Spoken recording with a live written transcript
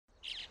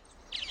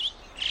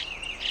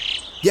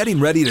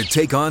Getting ready to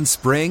take on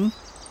spring?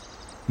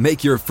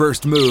 Make your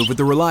first move with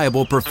the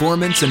reliable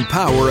performance and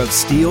power of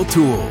Steel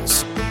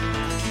tools.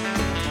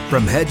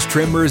 From hedge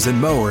trimmers and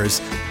mowers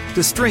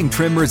to string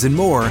trimmers and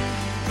more,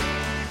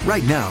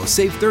 right now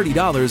save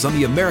 $30 on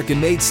the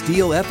American-made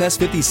Steel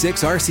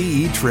FS56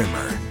 RCE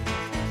trimmer.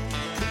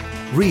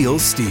 Real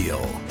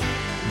Steel.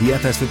 The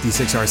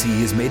FS56 RCE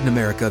is made in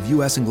America of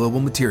U.S. and global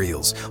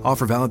materials.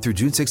 Offer valid through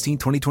June 16,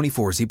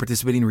 2024. See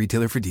participating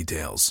retailer for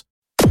details.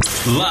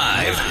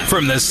 Live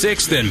from the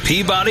 6th and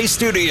Peabody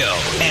Studio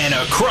and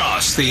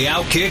across the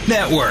Outkick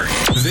Network,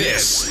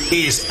 this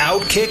is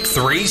Outkick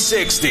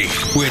 360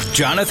 with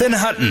Jonathan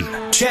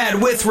Hutton,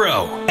 Chad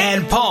Withrow,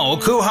 and Paul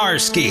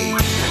Kuharsky.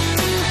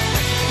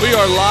 We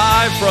are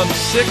live from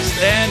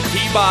 6th and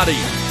Peabody.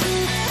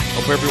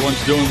 Hope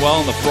everyone's doing well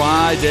on the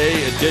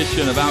Friday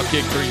edition of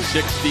Outkick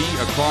 360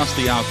 across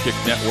the Outkick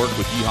Network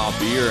with Yeehaw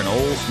Beer and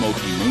Old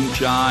Smoky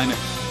Moonshine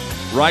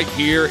right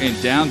here in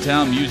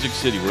downtown Music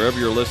City. Wherever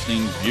you're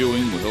listening,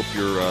 viewing, we hope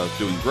you're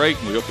doing great,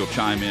 and we hope you'll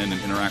chime in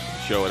and interact with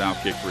the show at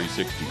Outkick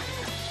 360.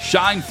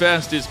 Shine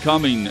Fest is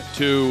coming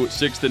to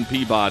 6th and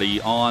Peabody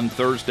on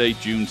Thursday,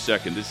 June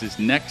 2nd. This is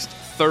next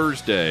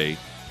Thursday,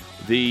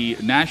 the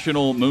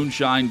National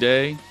Moonshine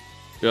Day.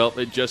 Well,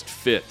 it just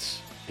fits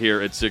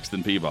here at 6th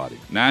and Peabody.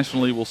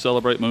 Nationally, we'll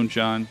celebrate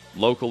moonshine.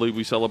 Locally,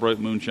 we celebrate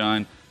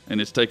moonshine, and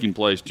it's taking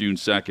place June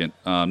 2nd.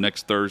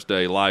 Next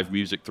Thursday, live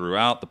music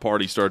throughout. The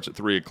party starts at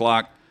 3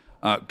 o'clock,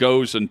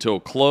 goes until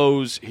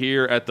close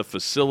here at the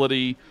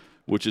facility,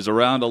 which is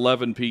around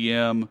 11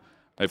 p.m.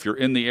 If you're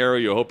in the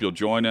area, I hope you'll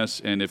join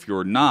us, and if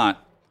you're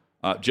not,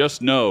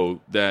 just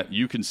know that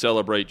you can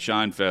celebrate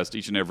Shine Fest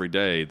each and every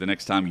day the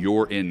next time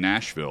you're in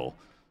Nashville.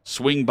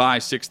 Swing by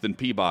 6th and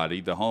Peabody,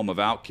 the home of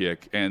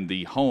Outkick, and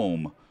the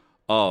home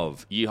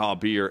of Yeehaw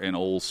Beer and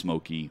Old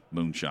Smoky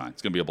Moonshine.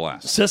 It's going to be a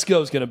blast.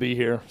 Cisco's going to be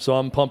here, so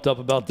I'm pumped up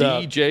about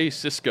that. DJ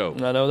Cisco.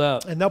 I know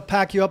that. And they'll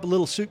pack you up a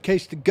little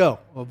suitcase to go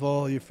of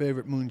all your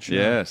favorite moonshine.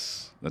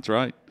 Yes, that's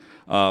right.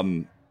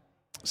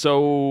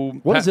 So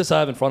what is this I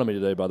have in front of me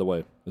today, by the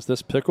way? Is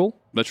this pickle?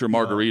 That's your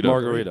margarita.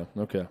 Margarita,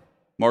 okay.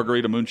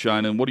 Margarita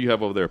Moonshine. And what do you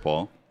have over there,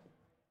 Paul?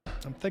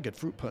 I'm thinking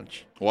fruit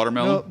punch.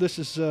 Watermelon? No, this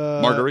is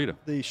margarita.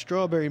 The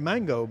strawberry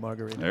mango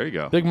margarita. There you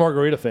go. Big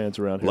margarita fans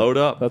around here. Load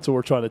up. That's what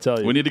we're trying to tell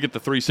you. We need to get the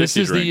 360 This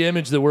is drink. the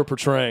image that we're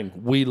portraying.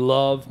 We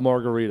love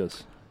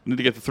margaritas. We need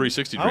to get the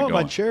 360 drink I want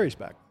going. my cherries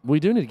back. We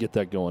do need to get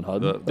that going,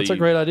 Hudden. That's a the-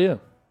 great idea.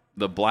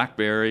 The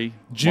blackberry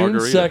June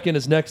margarita. 2nd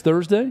is next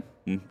Thursday.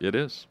 It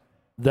is.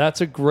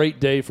 That's a great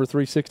day for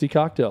 360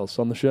 cocktails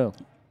on the show.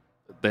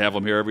 They have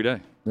them here every day.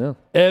 Yeah.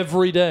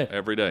 Every day.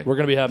 Every day. We're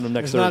going to be having them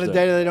next There's Thursday. not a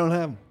day that they don't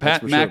have them.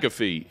 Pat for sure.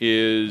 McAfee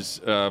is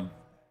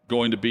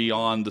going to be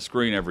on the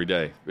screen every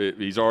day.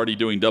 He's already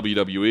doing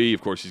WWE.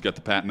 Of course, he's got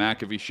the Pat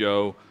McAfee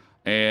show.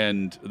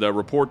 And the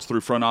reports through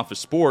Front Office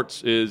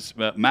Sports is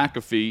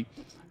McAfee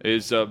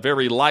is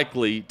very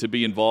likely to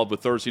be involved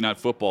with Thursday Night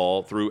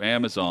Football through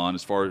Amazon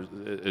as far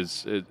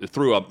as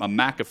through a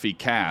McAfee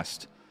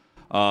cast,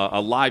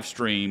 a live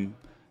stream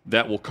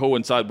that will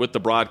coincide with the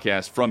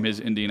broadcast from his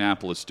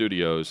Indianapolis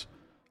studios.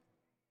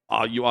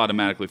 You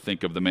automatically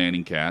think of the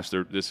Manning cast.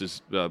 This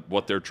is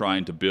what they're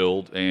trying to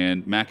build,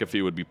 and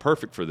McAfee would be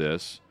perfect for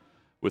this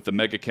with the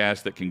mega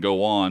cast that can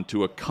go on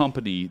to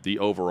accompany the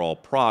overall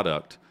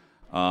product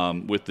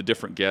with the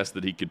different guests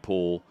that he could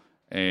pull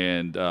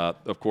and,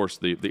 of course,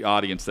 the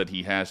audience that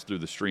he has through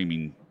the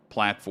streaming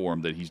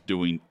platform that he's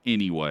doing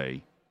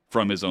anyway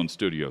from his own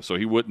studio. So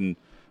he wouldn't,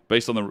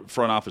 based on the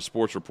Front Office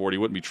Sports report, he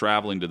wouldn't be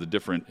traveling to the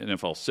different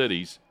NFL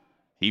cities.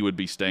 He would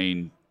be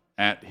staying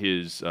at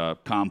his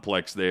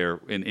complex there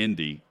in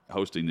Indy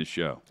hosting this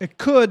show. It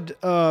could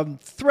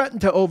threaten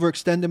to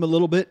overextend him a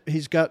little bit.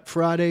 He's got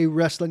Friday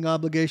wrestling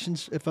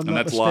obligations, if I'm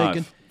not mistaken.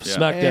 Live. Yeah.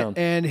 SmackDown.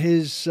 And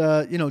his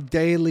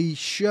daily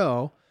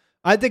show.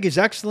 I think he's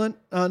excellent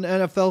on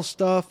NFL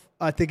stuff.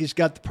 I think he's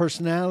got the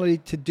personality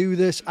to do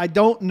this. I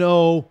don't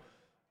know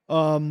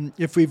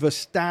if we've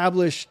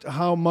established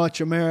how much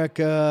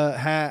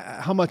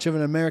how much of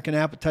an American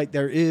appetite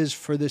there is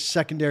for this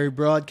secondary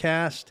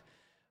broadcast.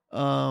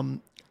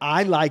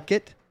 I like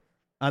it.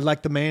 I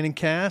like the Manning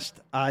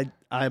cast. I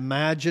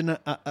imagine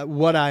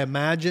what I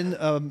imagine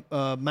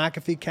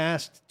McAfee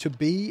cast to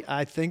be.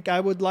 I think I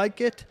would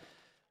like it.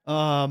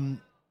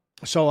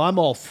 So I'm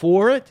all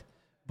for it,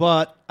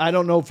 but I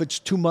don't know if it's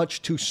too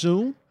much too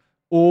soon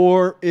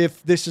or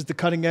if this is the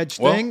cutting edge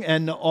thing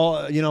and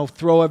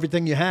throw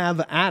everything you have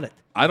at it.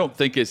 I don't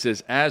think it's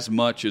as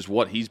much as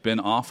what he's been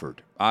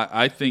offered.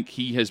 I think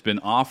he has been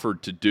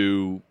offered to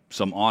do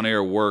some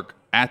on-air work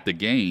at the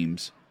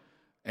games.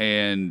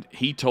 And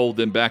he told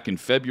them back in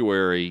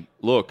February,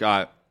 look,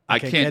 I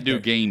can't do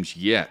games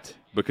yet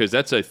because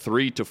that's a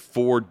 3 to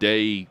 4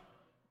 day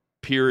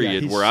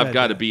period where I've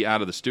got to be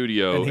out of the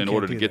studio in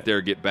order to get there,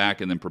 get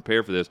back, and then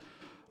prepare for this.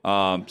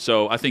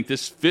 So I think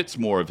this fits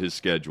more of his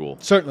schedule.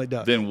 Certainly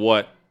does. Than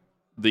what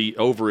the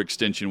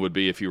overextension would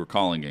be if he were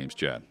calling games,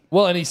 Chad.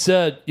 Well, and he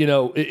said,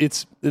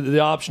 it's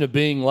the option of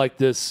being like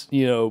this,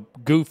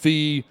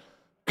 goofy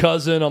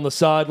cousin on the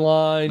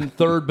sideline,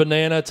 third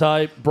banana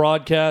type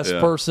broadcast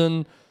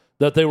person.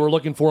 that they were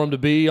looking for him to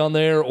be on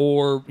there,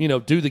 or,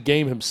 do the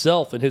game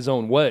himself in his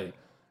own way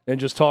and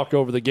just talk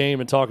over the game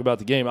and talk about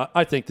the game.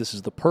 I think this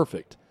is the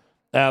perfect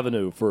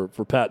avenue for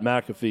Pat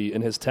McAfee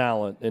and his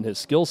talent and his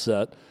skill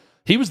set.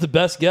 He was the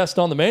best guest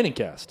on the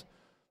ManningCast.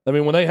 I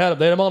mean, when they had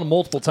him on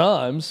multiple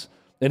times,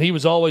 and he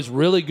was always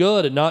really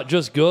good, and not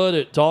just good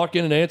at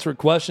talking and answering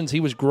questions. He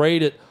was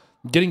great at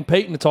getting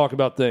Peyton to talk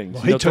about things.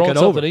 Well, he took it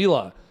over.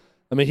 Eli.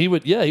 I mean, he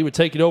would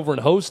take it over and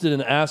host it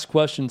and ask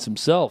questions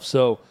himself.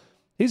 So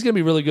he's going to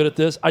be really good at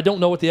this. I don't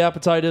know what the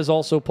appetite is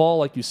also, Paul,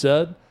 like you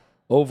said,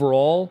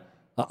 overall.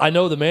 I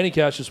know the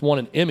ManningCast just won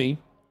an Emmy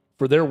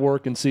for their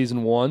work in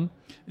season 1.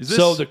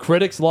 So the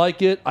critics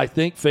like it. I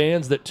think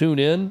fans that tune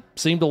in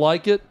seem to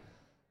like it.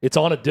 It's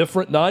on a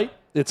different night.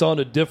 It's on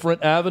a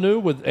different avenue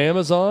with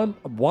Amazon.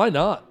 Why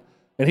not?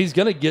 And he's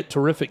going to get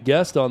terrific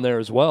guests on there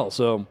as well.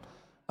 So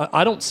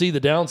I don't see the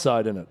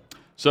downside in it.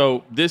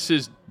 So this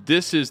is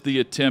the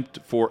attempt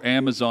for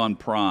Amazon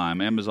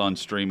Prime, Amazon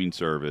streaming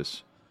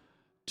service,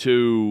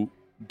 to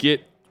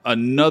get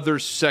another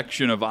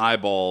section of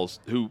eyeballs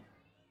who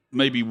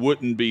maybe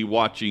wouldn't be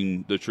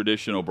watching the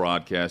traditional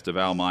broadcast of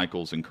Al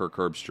Michaels and Kirk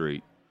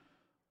Herbstreit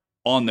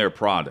on their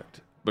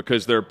product,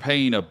 because they're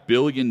paying $1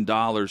 billion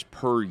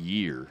per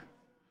year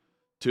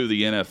to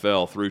the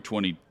NFL through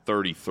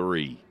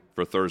 2033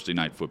 for Thursday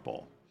Night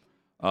Football.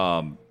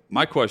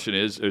 My question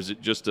is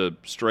it just a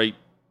straight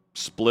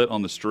split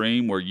on the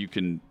stream where you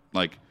can,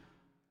 like,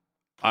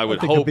 I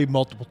think it'll be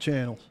multiple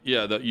channels.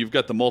 Yeah, you've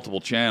got the multiple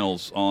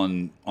channels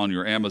on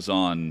your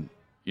Amazon,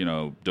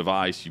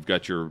 device. You've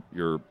got your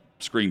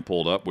screen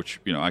pulled up, which,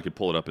 I could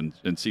pull it up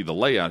and see the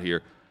layout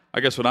here.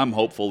 I guess what I'm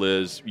hopeful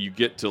is you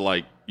get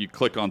to, you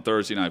click on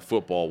Thursday Night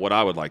Football, what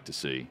I would like to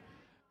see,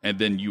 and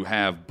then you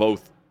have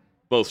both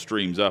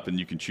streams up, and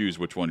you can choose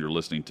which one you're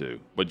listening to.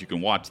 But you can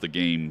watch the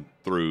game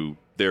through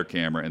their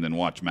camera and then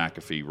watch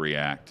McAfee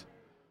react.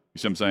 You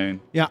see what I'm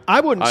saying? Yeah,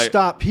 I wouldn't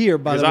stop here,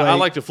 by the way. I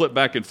like to flip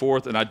back and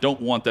forth, and I don't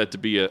want that to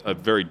be a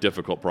very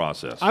difficult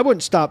process. I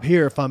wouldn't stop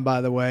here if I'm, by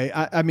the way.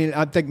 I mean,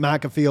 I think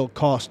McAfee will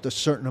cost a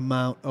certain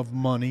amount of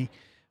money,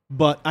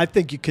 but I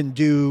think you can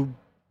do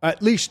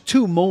at least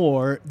 2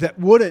 more that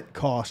wouldn't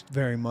cost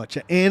very much.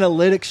 An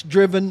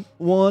analytics-driven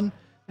one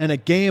and a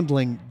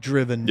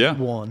gambling-driven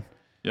one.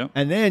 Yeah.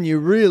 And then you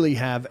really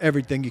have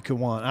everything you could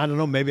want. I don't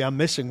know, maybe I'm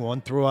missing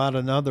one. Throw out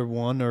another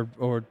one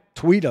or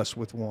tweet us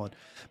with one.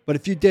 But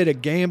if you did a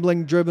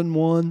gambling-driven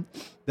one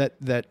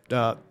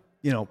that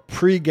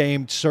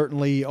pre-gamed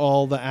certainly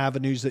all the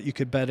avenues that you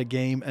could bet a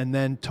game, and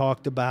then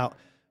talked about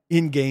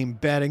in-game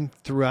betting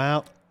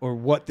throughout, or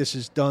what this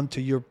has done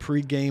to your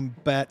pre-game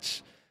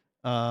bets,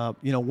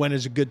 when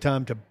is a good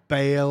time to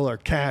bail or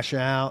cash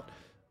out,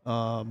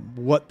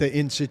 what the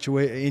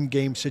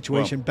in-game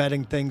situation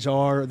betting things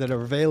are that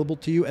are available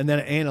to you, and then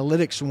an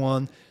analytics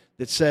one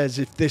that says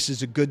if this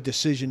is a good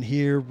decision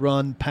here,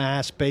 run,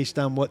 pass, based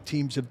on what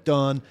teams have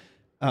done,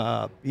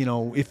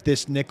 if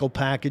this nickel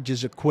package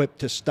is equipped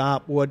to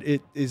stop what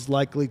it is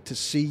likely to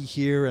see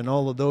here, and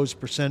all of those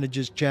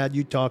percentages. Chad,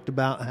 you talked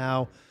about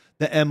how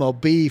the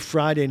MLB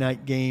Friday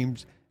night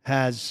games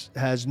has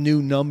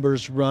new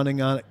numbers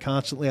running on it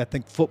constantly. I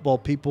think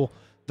the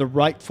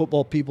right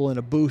football people in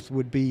a booth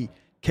would be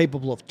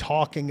capable of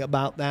talking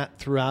about that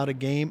throughout a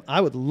game.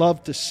 I would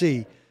love to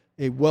see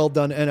a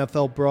well-done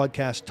NFL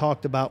broadcast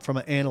talked about from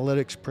an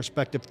analytics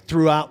perspective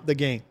throughout the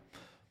game.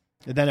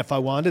 And then if I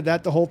wanted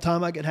that the whole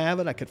time, I could have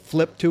it. I could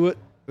flip to it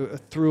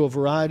through a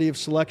variety of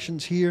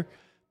selections here.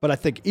 But I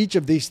think each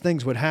of these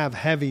things would have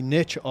heavy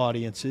niche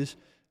audiences,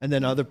 and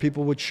then other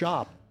people would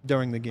shop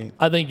during the game.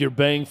 I think your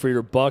bang for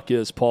your buck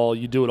is, Paul,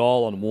 you do it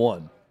all on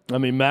one. I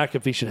mean,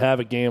 McAfee should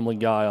have a gambling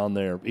guy on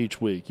there each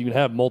week. You can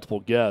have multiple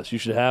guests. You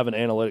should have an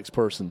analytics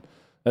person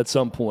at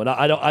some point.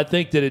 I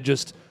think that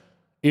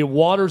it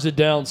waters it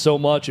down so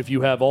much if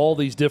you have all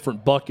these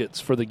different buckets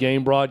for the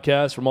game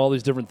broadcast from all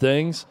these different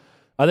things.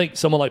 I think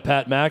someone like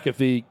Pat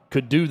McAfee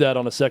could do that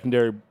on a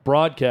secondary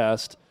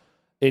broadcast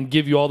and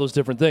give you all those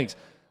different things.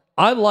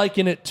 I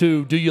liken it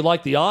to, do you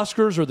like the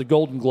Oscars or the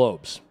Golden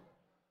Globes?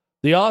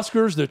 The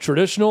Oscars, the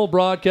traditional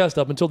broadcast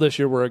up until this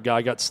year where a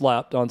guy got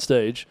slapped on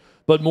stage,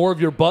 but more of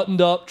your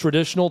buttoned-up,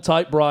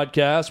 traditional-type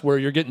broadcast where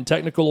you're getting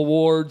technical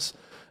awards,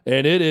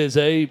 and it is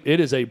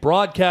a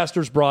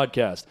broadcaster's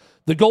broadcast.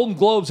 The Golden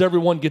Globes,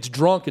 everyone gets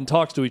drunk and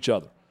talks to each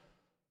other,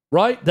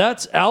 right?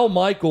 That's Al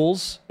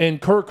Michaels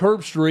and Kirk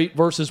Herbstreit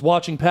versus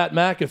watching Pat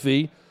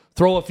McAfee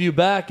throw a few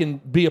back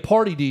and be a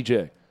party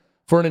DJ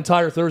for an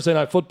entire Thursday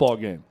Night Football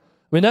game.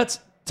 I mean,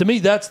 to me,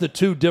 that's the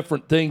two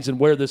different things and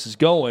where this is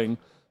going.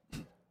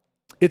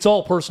 It's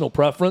all personal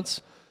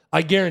preference.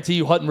 I guarantee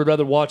you Hutton would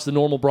rather watch the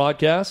normal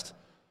broadcast.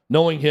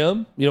 Knowing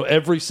him,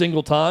 every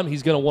single time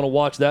he's going to want to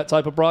watch that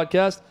type of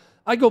broadcast.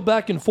 I go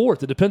back and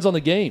forth. It depends on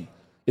the game.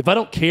 If I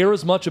don't care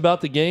as much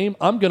about the game,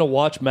 I'm going to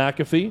watch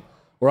McAfee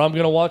or I'm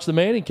going to watch the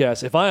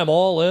ManningCast. If I am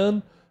all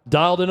in,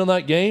 dialed in on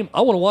that game,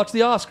 I want to watch the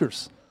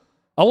Oscars.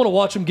 I want to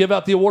watch them give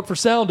out the award for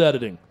sound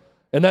editing.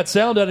 And that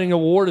sound editing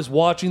award is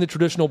watching the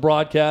traditional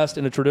broadcast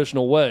in a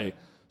traditional way.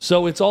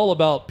 So it's all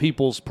about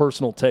people's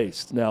personal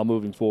taste now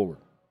moving forward.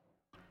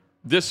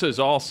 this is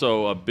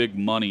also a big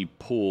money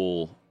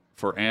pool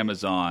for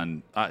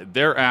Amazon.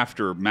 They're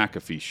after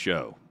McAfee's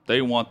show.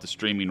 They want the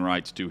streaming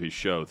rights to his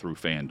show through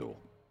FanDuel.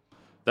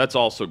 That's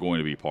also going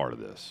to be part of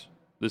this.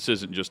 This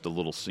isn't just a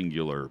little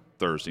singular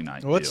Thursday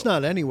night Well, deal. it's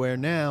not anywhere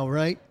now,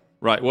 right?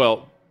 Right.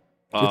 Well,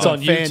 It's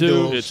on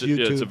YouTube.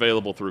 It's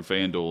available through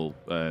FanDuel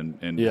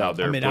and Yeah. how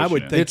they're I mean, pushing I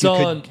would it. think It's you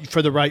on- could,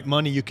 for the right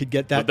money, you could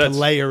get that But to that's-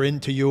 layer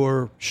into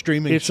your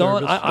streaming It's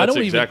on- service. I That's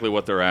don't exactly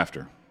what they're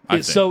after. I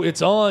think. So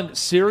it's on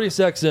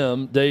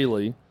SiriusXM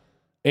daily,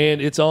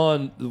 and it's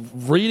on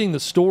reading the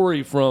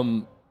story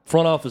from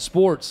Front Office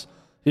Sports.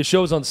 His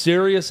show's on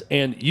Sirius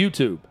and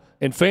YouTube,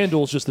 and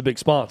FanDuel's just the big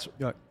sponsor.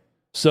 Right.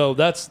 So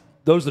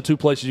those are the two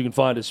places you can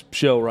find his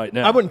show right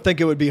now. I wouldn't think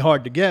it would be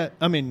hard to get.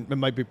 I mean, it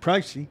might be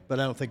pricey, but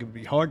I don't think it would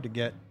be hard to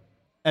get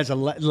as a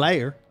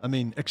layer. I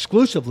mean,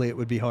 exclusively, it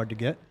would be hard to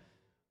get.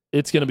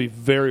 It's going to be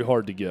very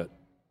hard to get.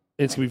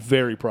 It's going to be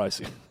very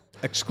pricey.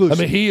 Exclusive.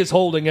 I mean, he is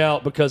holding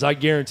out because I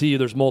guarantee you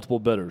there's multiple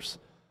bidders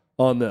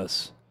on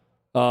this.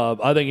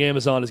 I think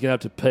Amazon is going to have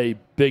to pay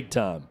big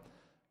time.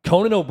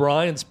 Conan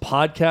O'Brien's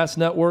podcast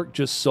network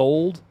just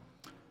sold.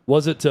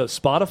 Was it to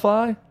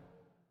Spotify?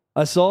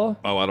 I saw.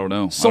 Oh, I don't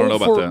know. Sold I don't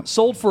know about that.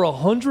 Sold for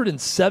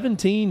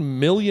 $117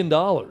 million.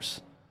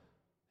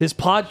 His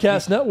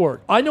podcast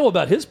network. I know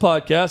about his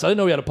podcast. I didn't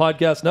know he had a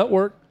podcast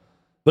network,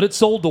 but it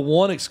sold to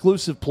one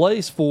exclusive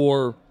place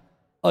for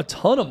a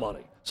ton of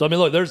money. So, I mean,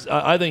 look,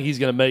 I think he's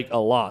going to make a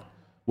lot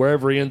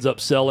wherever he ends up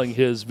selling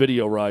his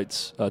video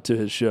rights to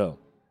his show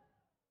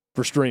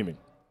for streaming.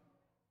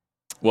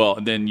 Well,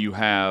 and then you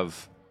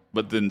have,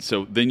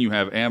 then you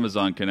have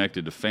Amazon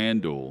connected to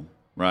FanDuel,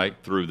 right,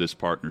 through this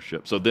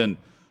partnership. So then,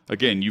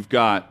 again, you've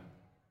got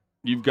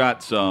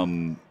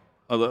some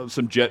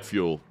jet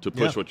fuel to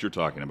push what you're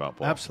talking about,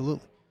 Paul.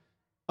 Absolutely.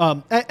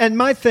 And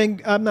my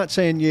thing, I'm not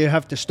saying you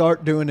have to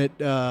start doing it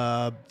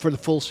for the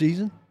full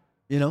season.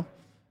 You know,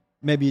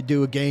 maybe you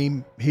do a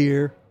game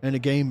here and a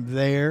game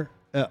there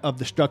of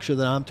the structure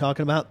that I'm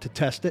talking about to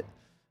test it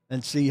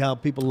and see how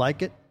people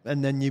like it,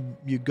 and then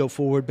you go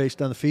forward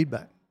based on the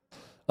feedback.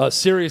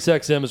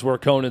 SiriusXM is where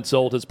Conan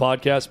sold his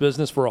podcast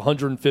business for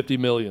 $150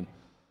 million.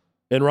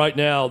 And right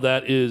now,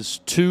 that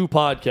is 2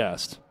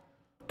 podcasts.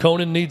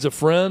 Conan Needs a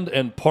Friend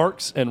and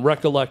Parks and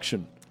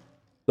Recollection.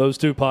 Those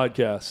 2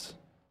 podcasts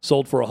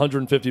sold for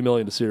 $150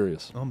 million to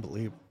Sirius.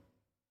 Unbelievable.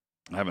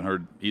 I haven't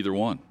heard either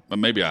one. But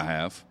maybe I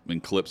have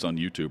in clips on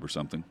YouTube or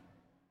something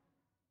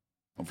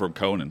from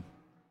Conan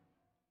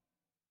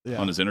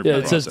on his interview Yeah,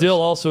 it process. says deal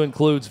also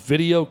includes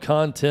video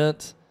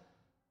content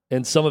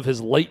and some of his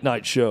late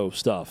night show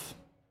stuff.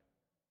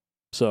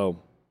 So,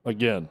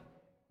 again,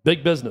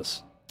 big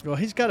business. Well,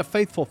 he's got a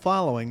faithful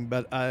following,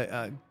 but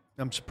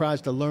I'm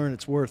surprised to learn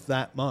it's worth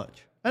that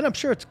much. And I'm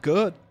sure it's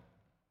good.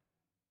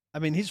 I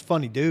mean, he's a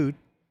funny dude.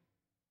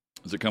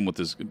 Does it come with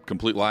his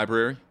complete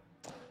library?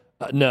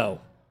 No,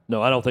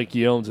 I don't think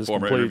he owns his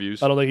Former complete.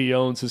 interviews? I don't think he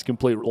owns his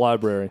complete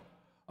library.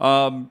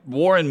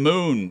 Warren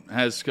Moon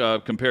has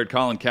compared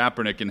Colin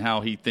Kaepernick and how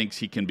he thinks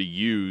he can be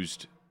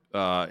used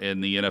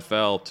in the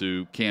NFL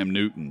to Cam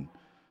Newton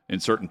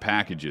in certain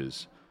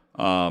packages.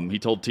 He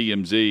told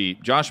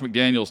TMZ, Josh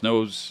McDaniels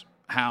knows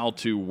how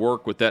to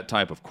work with that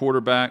type of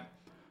quarterback.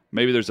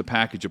 Maybe there's a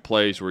package of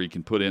plays where he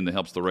can put in that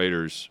helps the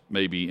Raiders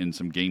maybe in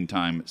some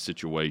game-time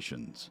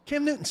situations.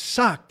 Cam Newton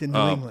sucked in New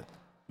England.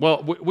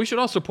 Well, we should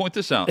also point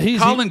this out.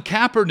 He's- Colin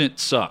Kaepernick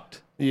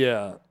sucked.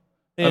 Yeah.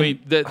 I mean,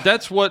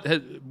 that's what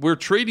we're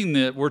treating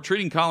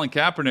Colin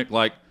Kaepernick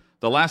like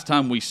the last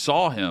time we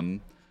saw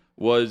him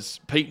was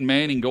Peyton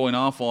Manning going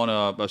off on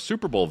a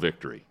Super Bowl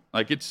victory.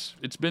 Like it's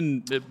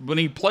been when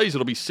he plays,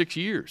 it'll be 6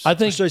 years. I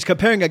think So he's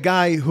comparing a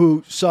guy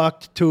who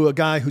sucked to a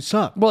guy who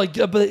sucked. Well,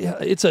 but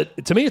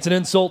to me, it's an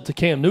insult to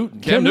Cam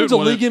Newton. Cam Newton's a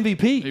won league it.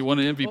 MVP. He won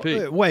an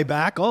MVP. Way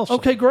back also.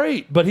 Okay,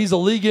 great, but he's a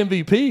league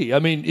MVP. I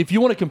mean, if you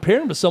want to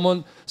compare him to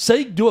someone,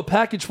 say do a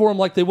package for him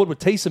like they would with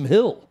Taysom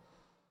Hill.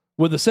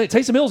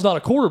 Taysom Hill's not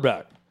a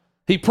quarterback.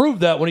 He proved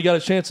that when he got a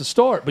chance to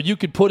start. But you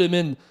could put him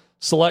in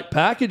select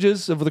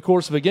packages over the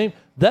course of a game.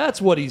 That's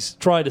what he's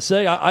trying to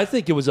say. I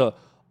think it was a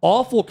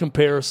awful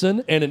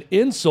comparison and an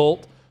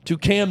insult to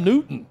Cam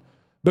Newton,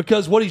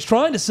 because what he's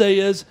trying to say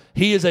is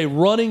he is a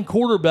running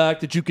quarterback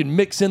that you can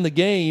mix in the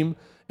game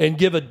and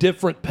give a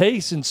different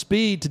pace and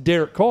speed to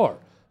Derek Carr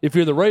if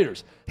you're the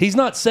Raiders. He's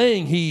not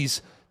saying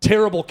he's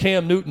terrible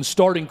Cam Newton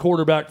starting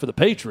quarterback for the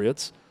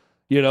Patriots,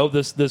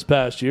 this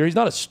past year. He's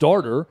not a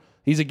starter.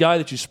 He's a guy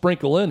that you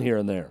sprinkle in here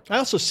and there. I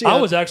also see. I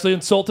was actually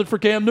insulted for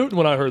Cam Newton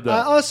when I heard that.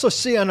 I also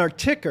see on our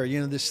ticker,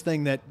 this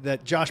thing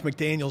that Josh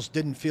McDaniels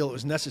didn't feel it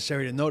was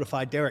necessary to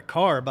notify Derek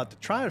Carr about the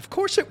tryout. Of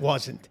course it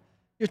wasn't.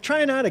 You're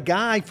trying out a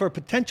guy for a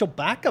potential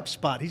backup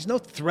spot. He's no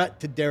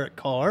threat to Derek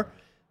Carr.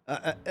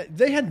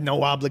 They had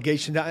no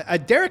obligation.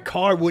 Derek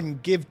Carr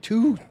wouldn't give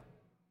 2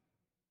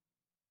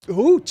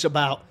 hoots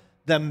about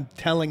them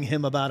telling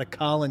him about a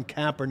Colin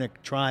Kaepernick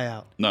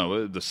tryout.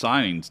 No, the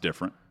signing's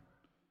different.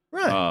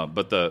 Right.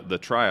 But the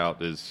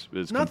tryout is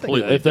Nothing.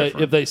 completely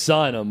different. If they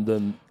sign him,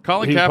 then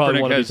Colin he'd probably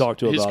Kaepernick want to be has talked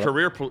to his about it.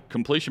 career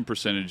completion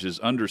percentage is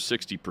under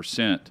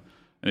 60%.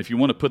 And if you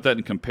want to put that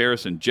in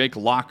comparison, Jake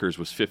Lockers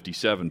was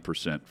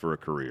 57% for a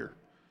career.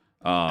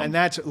 And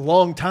that's a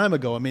long time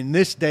ago. I mean,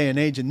 this day and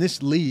age in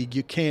this league,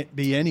 you can't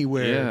be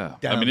anywhere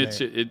down I mean,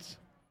 there. it's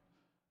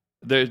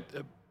there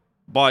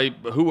by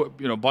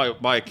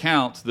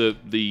accounts,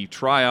 the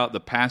tryout,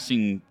 the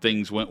passing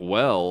things went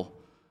well.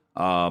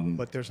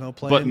 But there's no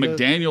plan. But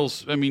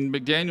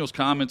McDaniel's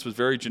comments was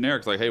very generic.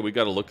 It's like, hey, we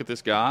got to look at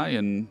this guy,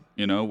 and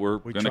we're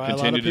going to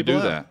continue to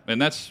do that.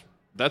 And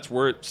that's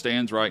where it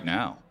stands right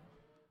now.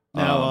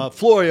 Now,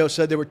 Florio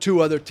said there were two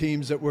other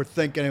teams that were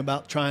thinking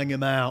about trying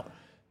him out.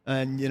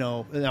 And,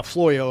 now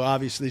Florio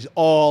obviously is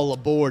all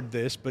aboard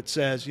this, but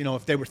says,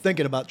 if they were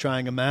thinking about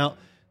trying him out,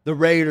 the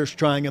Raiders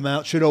trying him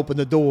out should open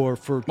the door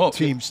for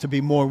teams to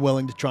be more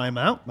willing to try him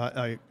out.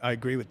 I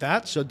agree with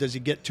that. So does he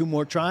get 2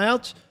 more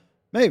tryouts?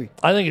 Maybe.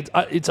 I think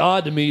it's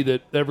odd to me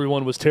that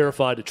everyone was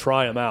terrified to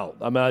try him out.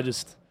 I mean,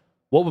 it's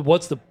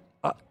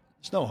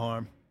no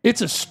harm.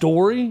 It's a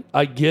story.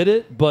 I get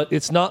it, but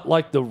it's not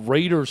like the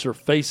Raiders are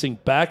facing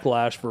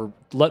backlash for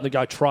letting the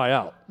guy try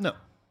out. No.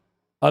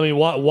 I mean,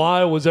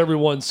 why was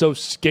everyone so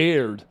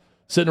scared,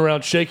 sitting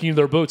around shaking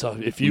their boots?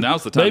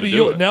 Now's the time to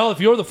do it. Now, if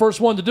you're the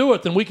first one to do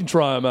it, then we can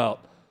try him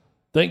out.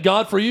 Thank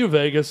God for you,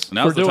 Vegas.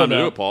 Now's for the time doing to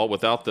do that. it, Paul,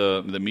 without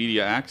the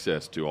media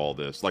access to all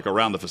this, like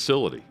around the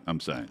facility, I'm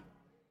saying.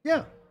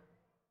 Yeah.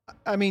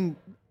 I mean,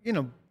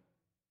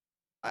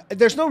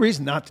 there's no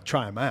reason not to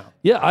try him out.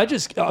 Yeah,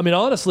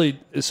 honestly,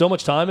 so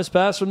much time has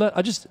passed from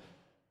that.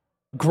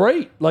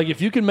 Great. Like, if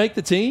you can make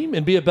the team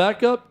and be a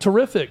backup,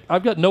 terrific.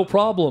 I've got no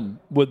problem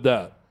with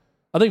that.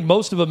 I think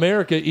most of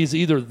America is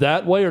either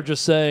that way or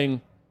just saying,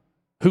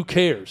 who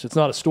cares? It's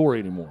not a story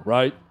anymore,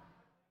 right?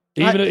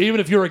 Even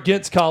if you're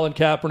against Colin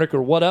Kaepernick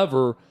or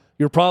whatever,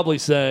 you're probably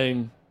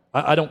saying,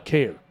 I don't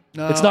care.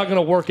 No. It's not going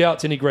to work out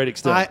to any great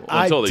extent.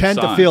 I tend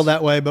to feel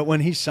that way, but when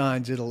he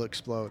signs, it'll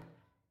explode.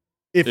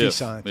 If he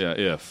signs. Yeah,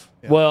 if.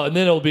 Yeah. Well, and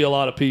then it'll be a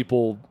lot of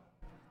people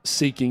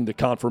seeking the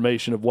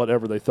confirmation of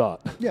whatever they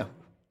thought. Yeah.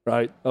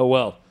 Right? Oh,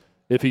 well,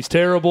 if he's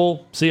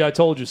terrible, see, I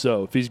told you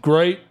so. If he's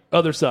great,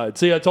 other side,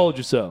 see, I told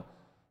you so.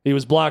 He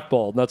was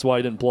blackballed, and that's why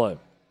he didn't play.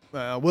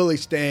 Will he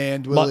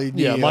stand? Will he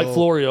kneel? Yeah, Mike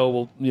Florio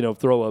will,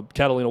 throw a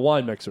Catalina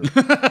wine mixer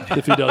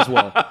if he does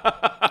well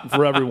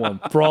for everyone,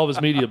 for all of his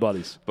media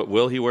buddies. But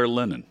will he wear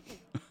linen?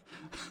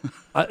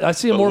 I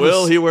see him more.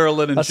 Will he wear a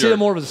linen shirt? I see him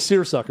more of a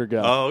seersucker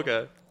guy. Oh,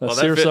 okay. A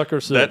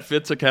seersucker suit. That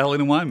fits a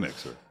Catalina wine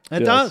mixer. It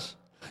does.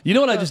 You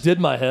know what I just did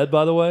in my head,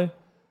 by the way?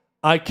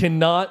 I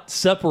cannot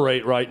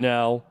separate right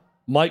now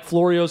Mike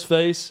Florio's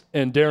face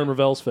and Darren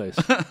Ravel's face.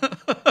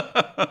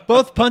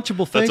 Both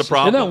punchable faces. That's a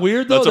problem. Isn't that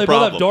weird, though? They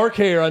both have dark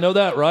hair. I know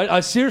that, right? I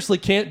seriously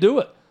can't do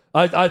it.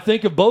 I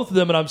think of both of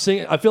them, and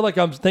I feel like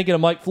I'm thinking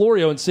of Mike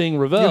Florio and seeing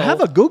Ravel. You have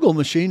a Google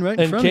machine right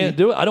in front of you. And can't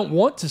do it. I don't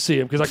want to see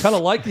him because I kind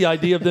of like the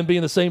idea of them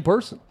being the same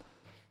person.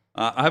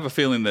 I have a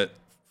feeling that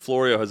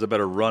Florio has a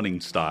better running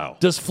style.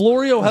 Does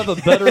Florio have a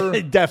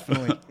better...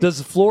 Definitely.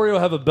 Does Florio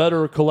have a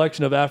better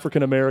collection of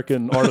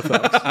African-American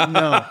artifacts?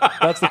 No.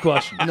 That's the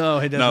question. No,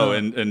 he doesn't. No,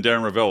 and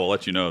Darren Ravel will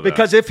let you know that.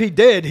 Because if he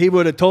did, he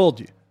would have told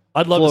you.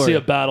 I'd love to see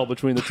a battle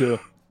between the two.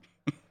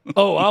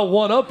 Oh, I'll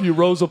one-up you,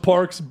 Rosa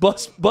Parks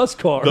bus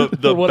card.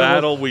 The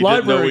battle we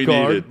didn't know we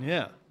needed.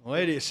 Yeah.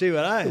 Wait till you see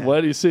what I have.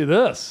 Wait till you see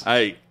this.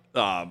 Hey,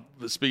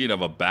 speaking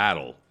of a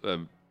battle,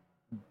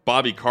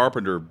 Bobby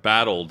Carpenter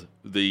battled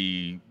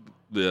the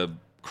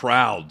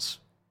crowds,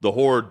 the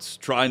hordes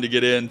trying to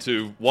get in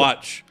to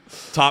watch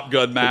Top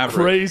Gun Maverick.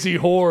 Crazy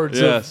hordes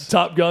of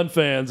Top Gun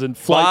fans and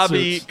flight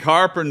Bobby suits.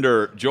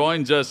 Carpenter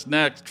joins us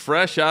next,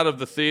 fresh out of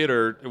the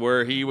theater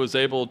where he was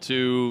able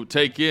to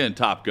take in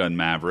Top Gun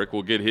Maverick.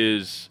 We'll get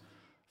his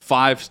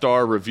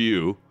 5-star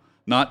review,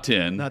 not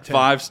 10,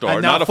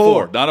 5-star, not a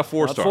 4, not a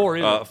 4-star,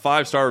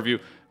 5-star review.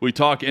 We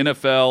talk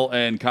NFL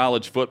and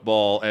college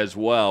football as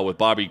well with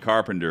Bobby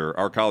Carpenter,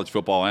 our college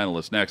football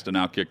analyst, next on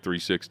Outkick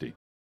 360.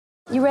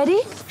 You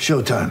ready?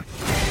 Showtime.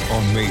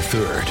 On May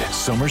 3rd,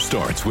 summer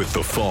starts with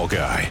The Fall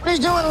Guy. Let's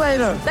do it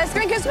later. Let's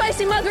drink a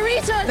spicy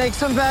margarita. Make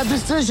some bad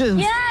decisions.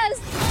 Yes.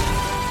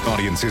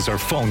 Audiences are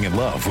falling in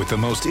love with the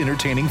most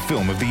entertaining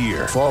film of the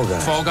year. Fall Guy.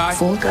 Fall Guy?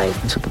 Fall guy.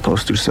 That's what the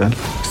poster said.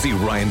 See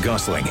Ryan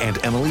Gosling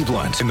and Emily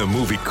Blunt in the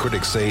movie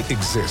critics say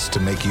exists to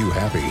make you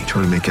happy.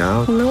 Trying to make it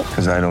out? Nope.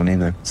 Because I don't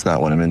either. It's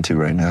not what I'm into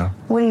right now.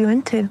 What are you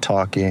into?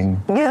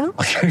 Talking. Yeah.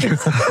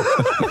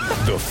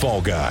 The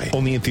Fall Guy.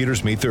 Only in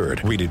theaters May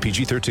 3rd. Rated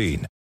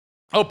PG-13.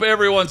 Hope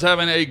everyone's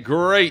having a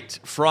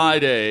great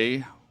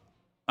Friday.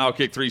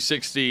 Outkick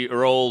 360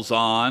 rolls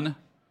on.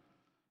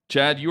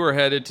 Chad, you are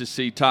headed to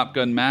see Top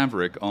Gun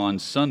Maverick on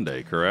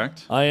Sunday,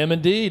 correct? I am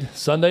indeed.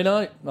 Sunday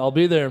night. I'll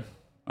be there.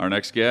 Our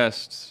next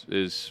guest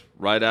is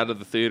right out of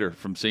the theater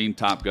from seeing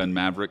Top Gun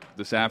Maverick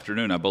this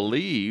afternoon. I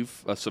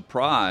believe a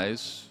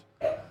surprise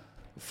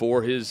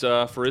for his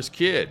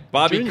kid.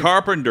 Bobby Junior.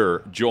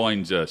 Carpenter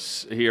joins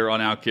us here on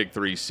Outkick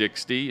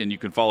 360, and you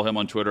can follow him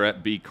on Twitter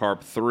at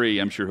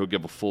bcarp3. I'm sure he'll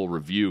give a full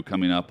review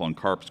coming up on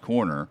Carp's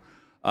Corner.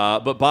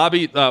 But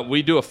Bobby,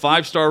 we do a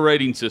 5-star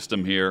rating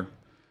system here.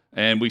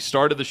 And we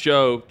started the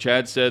show.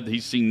 Chad said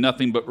he's seen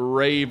nothing but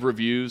rave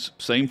reviews.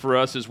 Same for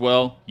us as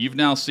well. You've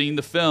now seen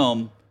the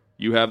film.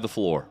 You have the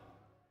floor.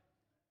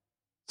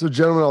 So,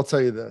 gentlemen, I'll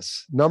tell you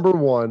this. Number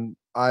one,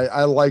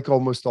 I like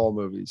almost all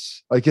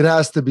movies. Like, it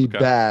has to be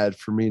bad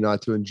for me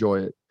not to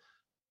enjoy it.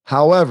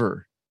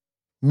 However,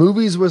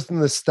 movies with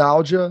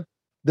nostalgia,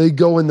 they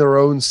go in their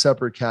own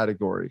separate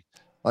category.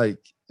 Like,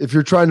 if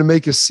you're trying to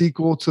make a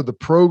sequel to The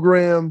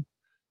Program,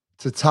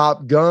 to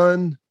Top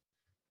Gun,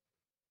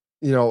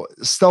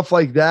 stuff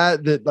like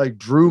that like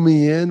drew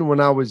me in when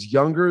I was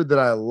younger, that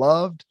I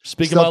loved.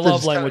 Speaking my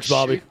love language,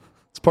 Bobby.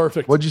 It's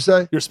perfect. What'd you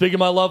say? You're speaking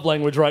my love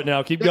language right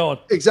now. Keep going.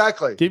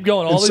 Exactly. Keep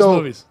going. All these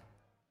movies.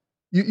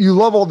 You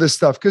love all this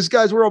stuff because,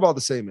 guys, we're all about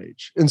the same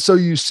age. And so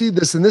you see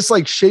this, and this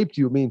like shaped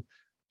you. I mean,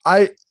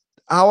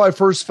 how I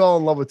first fell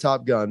in love with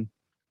Top Gun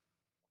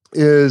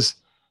is,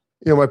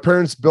 my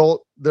parents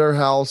built their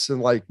house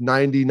in like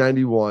 90,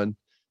 91,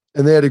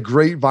 and they had a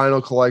great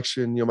vinyl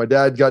collection. My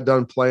dad got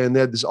done playing. They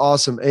had this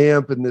awesome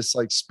amp and this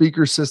like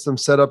speaker system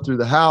set up through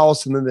the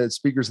house. And then they had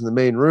speakers in the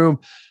main room.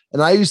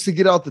 And I used to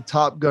get out the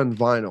Top Gun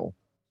vinyl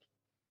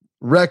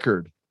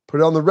record, put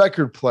it on the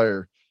record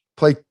player,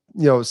 play,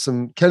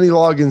 some Kenny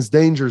Loggins'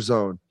 Danger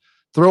Zone,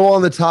 throw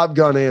on the Top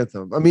Gun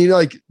anthem. I mean,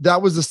 like,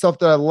 that was the stuff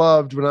that I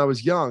loved when I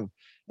was young.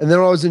 And then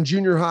when I was in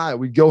junior high,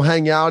 we'd go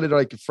hang out at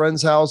like a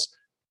friend's house.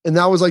 And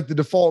that was like the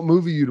default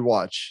movie you'd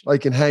watch,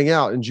 like, and hang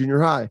out in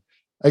junior high.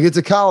 I get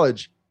to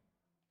college,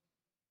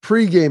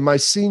 pregame, my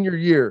senior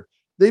year,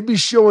 they'd be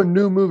showing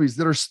new movies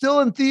that are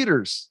still in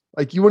theaters.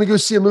 Like, you want to go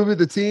see a movie with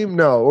the team?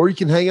 No. Or you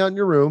can hang out in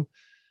your room.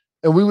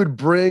 And we would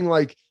bring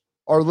like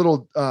our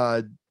little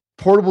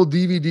portable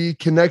DVD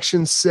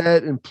connection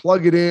set and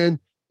plug it in.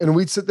 And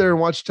we'd sit there and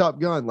watch Top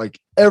Gun like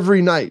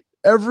every night,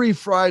 every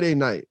Friday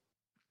night.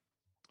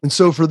 And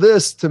so for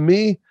this, to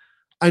me,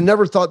 I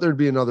never thought there'd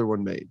be another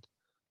one made.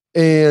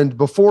 And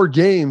before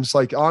games,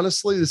 like,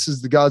 honestly, this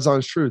is the God's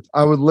honest truth,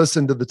 I would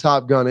listen to the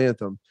Top Gun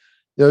anthem.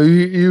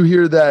 You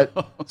hear that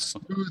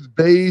smooth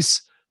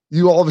bass,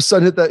 you all of a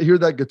sudden hear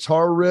that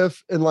guitar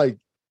riff, and like,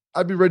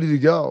 I'd be ready to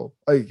go.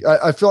 Like,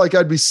 I feel like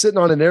I'd be sitting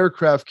on an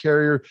aircraft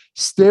carrier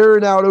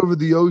staring out over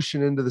the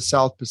ocean into the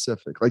South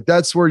Pacific. Like,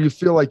 that's where you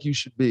feel like you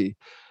should be.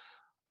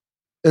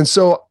 And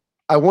so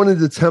I wanted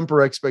to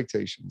temper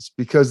expectations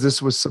because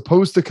this was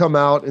supposed to come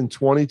out in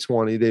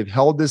 2020. They've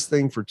held this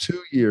thing for 2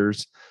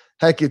 years.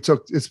 Heck,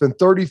 it's been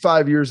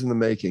 35 years in the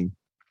making.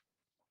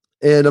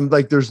 And I'm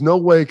like, there's no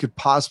way it could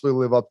possibly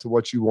live up to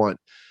what you want.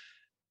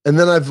 And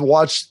then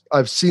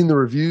I've seen the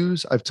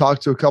reviews. I've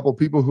talked to a couple of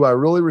people who I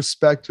really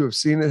respect who have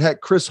seen it. Heck,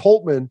 Chris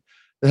Holtman,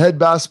 the head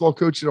basketball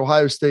coach at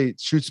Ohio State,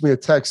 shoots me a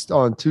text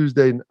on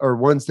Tuesday or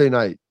Wednesday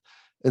night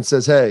and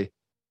says, "Hey,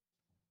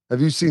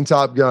 have you seen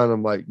Top Gun?"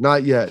 I'm like,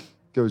 "Not yet."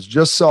 He goes,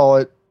 "Just saw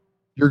it.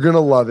 You're going to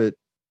love it.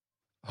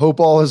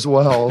 Hope all is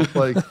well."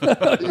 Like,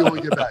 you want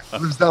to get back. He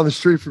lives down the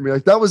street from me.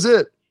 Like, that was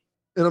it.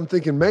 And I'm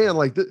thinking, man,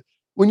 like,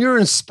 when you're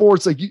in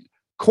sports, like,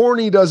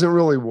 corny doesn't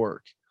really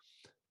work.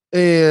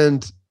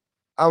 And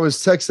I was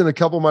texting a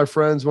couple of my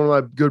friends. One of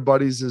my good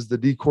buddies is the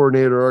D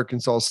coordinator at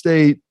Arkansas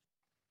State.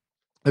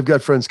 I've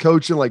got friends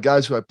coaching, like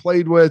guys who I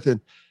played with, and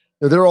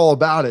they're all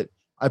about it.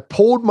 I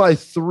pulled my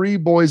 3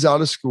 boys out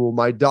of school.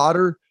 My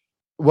daughter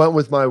went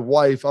with my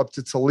wife up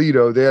to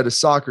Toledo. They had a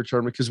soccer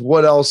tournament because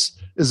what else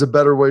is a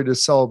better way to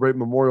celebrate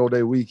Memorial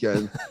Day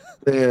weekend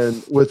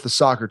than with the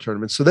soccer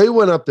tournament? So they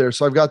went up there.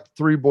 So I've got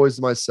 3 boys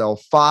to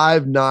myself,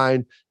 5,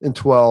 9, and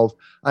 12.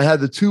 I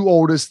had the 2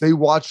 oldest. They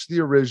watched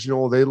the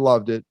original. They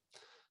loved it.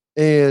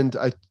 And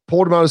I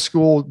pulled them out of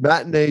school,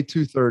 matinee,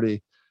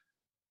 2:30.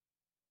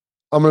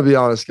 I'm going to be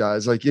honest,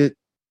 guys. Like, it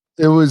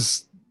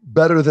was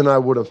better than I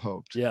would have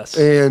hoped. Yes.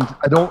 And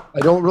I don't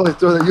really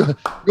throw that.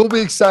 You'll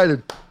be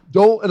excited.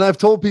 And I've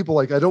told people,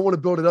 like, I don't want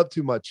to build it up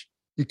too much.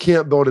 You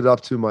can't build it up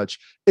too much.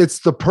 It's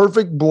the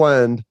perfect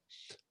blend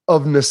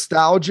of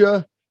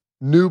nostalgia,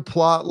 new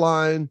plot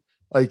line,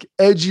 like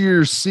edge of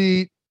your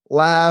seat,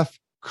 laugh,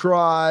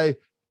 cry.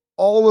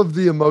 All of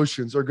the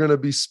emotions are going to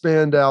be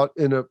spanned out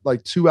in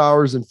like 2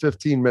 hours and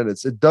 15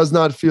 minutes. It does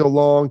not feel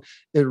long.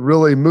 It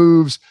really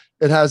moves.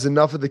 It has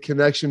enough of the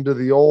connection to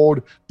the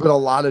old, but a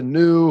lot of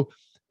new.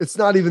 It's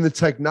not even the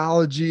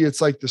technology. It's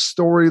like the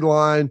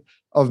storyline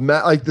of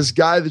like this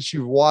guy that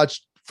you've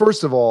watched,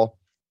 first of all,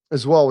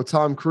 as well with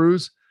Tom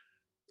Cruise.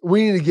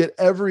 We need to get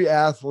every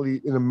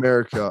athlete in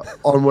America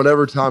on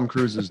whatever Tom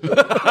Cruise is doing.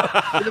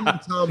 Him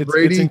and Tom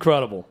Brady, it's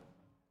incredible.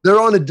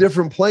 They're on a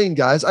different plane,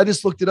 guys. I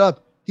just looked it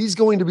up. He's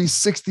going to be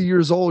 60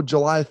 years old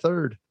July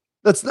 3rd.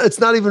 It's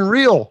not even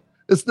real.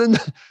 It's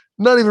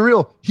not even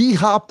real. He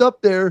hopped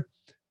up there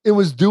and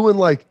was doing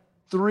like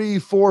 3,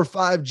 4,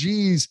 5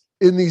 G's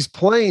in these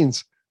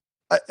planes.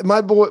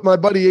 My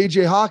buddy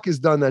AJ Hawk has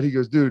done that. He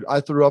goes, "Dude, I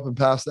threw up and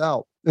passed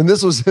out." And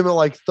this was him at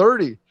like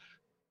 30.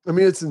 I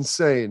mean, it's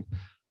insane.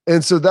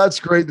 And so that's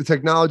great. The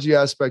technology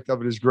aspect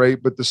of it is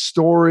great, but the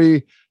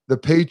story, the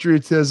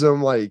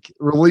patriotism, like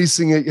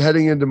releasing it,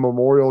 heading into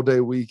Memorial Day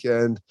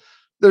weekend,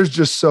 there's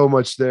just so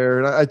much there.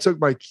 And I took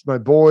my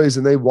boys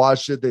and they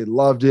watched it. They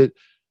loved it.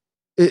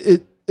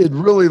 It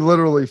really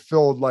literally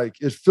filled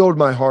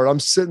my heart. I'm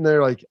sitting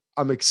there like,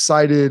 I'm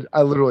excited.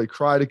 I literally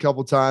cried a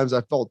couple times.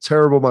 I felt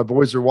terrible. My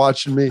boys are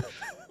watching me.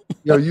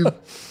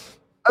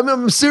 I mean,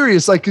 I'm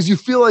serious, like, because you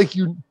feel like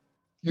you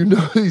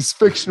know these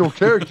fictional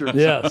characters.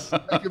 Yes.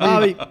 Like, I mean,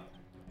 Bobby,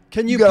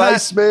 can you got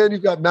pass? Iceman,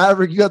 you've got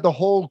Maverick, you got the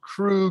whole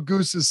crew,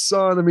 Goose's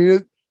son. I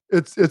mean,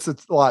 it's a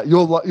lot.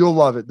 You'll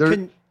love it.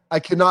 I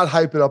cannot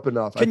hype it up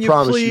enough. I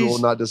promise you will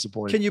not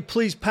disappoint. Can you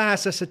please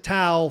pass us a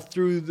towel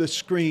through the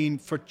screen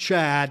for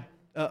Chad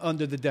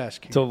under the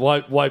desk? To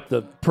wipe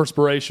the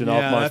perspiration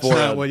off my that's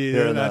forehead. Not what you,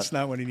 hearing that's that.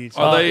 not what he needs.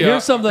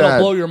 Here's something that'll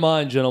blow your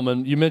mind,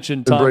 gentlemen. You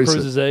mentioned Tom Embrace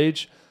Cruise's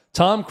age.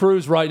 Tom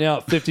Cruise right now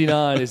at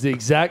 59 is the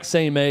exact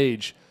same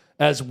age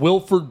as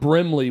Wilford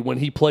Brimley when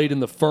he played in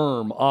The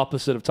Firm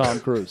opposite of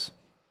Tom Cruise.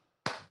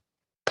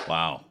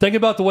 Wow. Think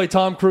about the way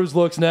Tom Cruise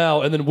looks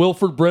now, and then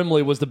Wilford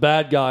Brimley was the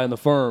bad guy in The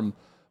Firm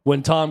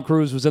when Tom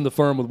Cruise was in The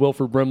Firm with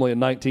Wilford Brimley in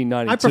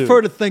 1992. I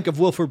prefer to think of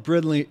Wilford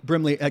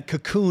Brimley at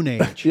Cocoon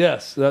age.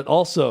 Yes, that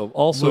also we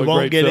a won't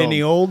great get film.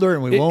 any older,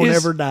 and we won't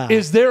ever die.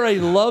 Is there a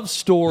love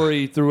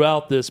story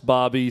throughout this,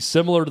 Bobby,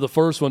 similar to the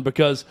first one?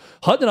 Because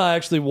Hutton and I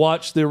actually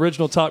watched the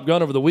original Top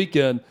Gun over the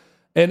weekend,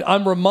 and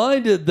I'm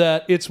reminded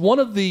that it's one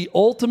of the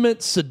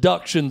ultimate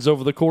seductions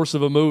over the course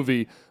of a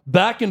movie,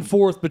 back and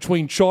forth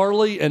between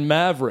Charlie and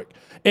Maverick,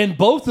 and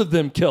both of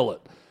them kill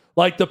it.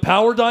 Like the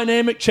power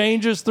dynamic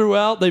changes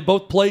throughout. They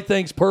both play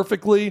things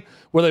perfectly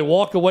where they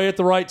walk away at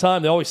the right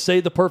time. They always say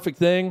the perfect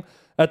thing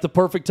at the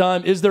perfect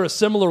time. Is there a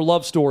similar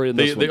love story in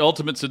this one? The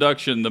Ultimate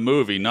Seduction, the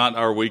movie, not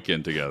Our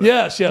Weekend Together.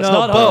 Yes, No,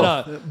 not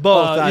both.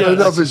 Both. I don't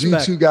know if it's you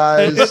two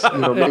guys,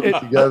 make it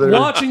together.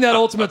 Watching that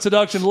Ultimate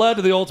Seduction led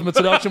to the Ultimate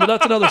Seduction, but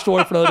that's another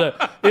story for another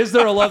day. Is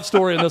there a love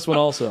story in this one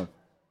also?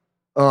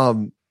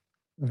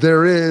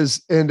 There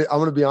is, and I'm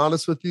going to be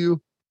honest with you,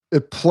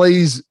 it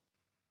plays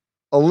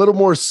a little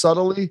more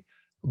subtly,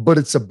 but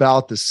it's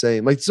about the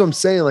same. Like, so I'm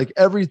saying, like,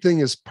 everything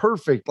is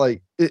perfect.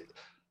 Like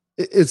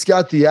it's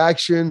got the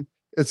action,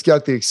 it's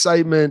got the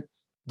excitement,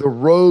 the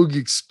rogue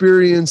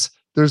experience.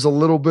 There's a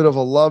little bit of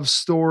a love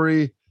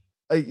story.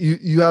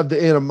 You have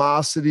the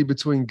animosity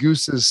between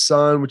Goose's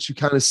son, which you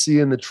kind of see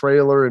in the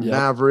trailer, and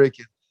Maverick.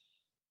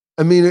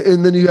 I mean,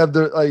 and then you have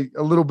a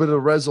little bit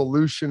of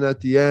resolution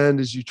at the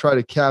end as you try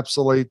to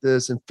capsulate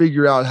this and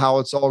figure out how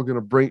it's all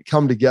going to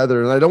come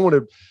together. And I don't want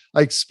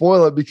to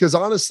spoil it, because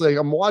honestly,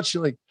 I'm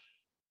watching,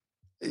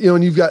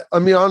 and you've got, I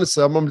mean,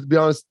 honestly, I'm going to be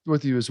honest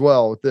with you as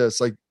well with this.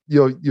 Like,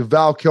 you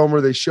Val Kilmer,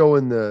 they show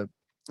in the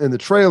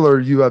trailer,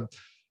 you have,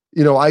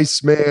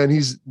 Iceman,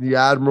 he's the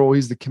Admiral,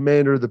 he's the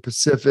commander of the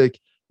Pacific,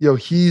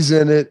 he's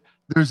in it.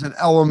 There's an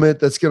element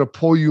that's going to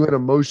pull you in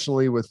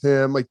emotionally with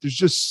him. Like, there's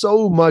just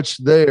so much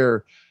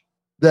there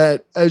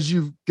that as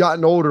you've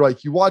gotten older,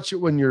 like, you watch it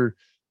when you're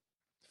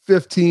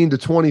 15 to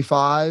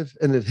 25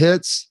 and it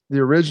hits the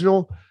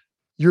original,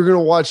 you're going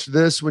to watch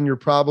this when you're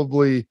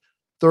probably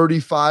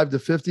 35 to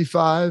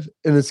 55,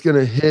 and it's going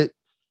to hit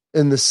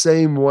in the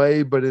same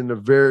way, but in a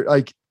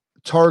very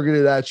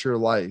targeted at your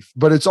life.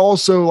 But it's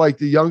also like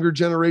the younger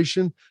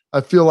generation,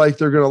 I feel like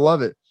they're going to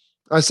love it.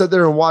 I sat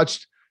there and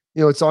watched,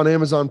 it's on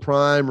Amazon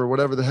Prime or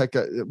whatever the heck,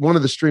 one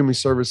of the streaming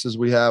services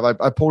we have.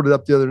 I pulled it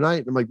up the other night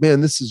and I'm like,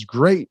 man, this is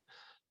great.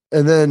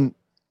 And then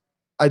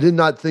I did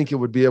not think it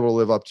would be able to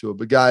live up to it.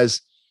 But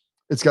guys,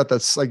 it's got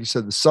that, like you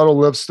said, the subtle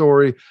love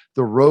story,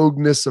 the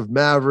rogueness of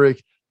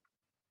Maverick,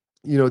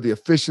 the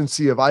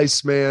efficiency of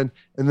Iceman,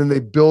 and then they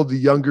build the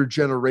younger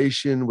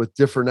generation with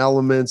different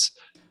elements,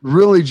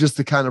 really just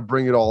to kind of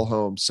bring it all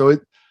home. So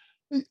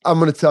I'm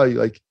going to tell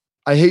you,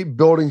 I hate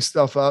building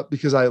stuff up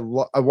because I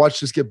watch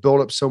this get built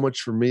up so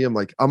much for me. I'm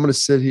like, I'm going to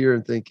sit here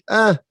and think,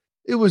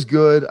 it was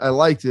good. I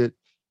liked it,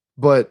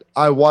 but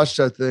I watched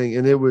that thing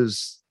and it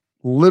was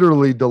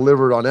literally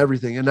delivered on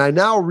everything. And I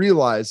now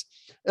realize,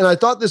 and I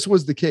thought this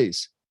was the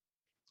case,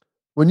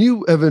 when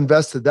you have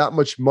invested that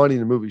much money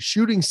in a movie,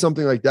 shooting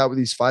something like that with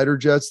these fighter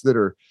jets that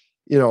are,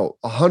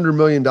 $100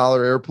 million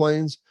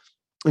airplanes,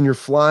 and you're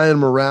flying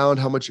them around,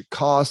 how much it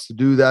costs to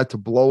do that, to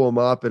blow them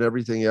up and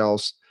everything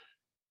else.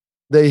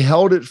 They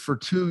held it for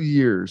 2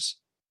 years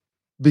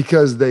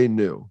because they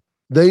knew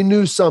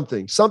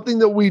something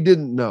that we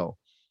didn't know.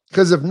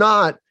 Because if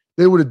not,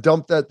 they would have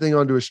dumped that thing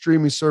onto a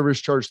streaming service,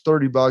 charged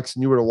 $30,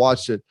 and you would have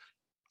watched it.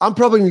 I'm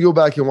probably going to go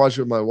back and watch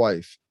it with my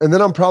wife. And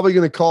then I'm probably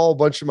going to call a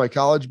bunch of my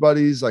college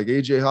buddies like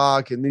AJ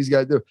Hawk and these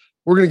guys.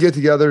 We're going to get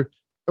together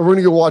and we're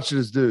going to go watch it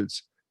as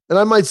dudes. And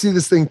I might see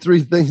this thing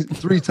three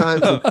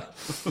times.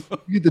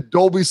 You get the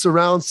Dolby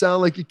surround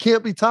sound. Like, it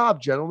can't be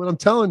topped, gentlemen. I'm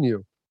telling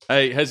you.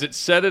 Hey, has it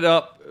set it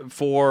up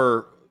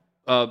for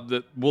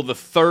will the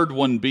third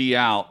one be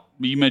out?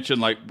 You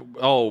mentioned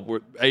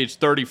we're age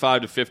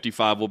 35 to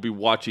 55. We'll be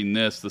watching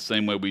this the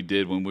same way we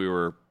did when we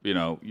were,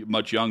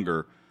 much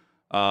younger.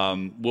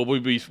 Will we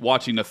be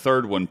watching the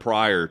third one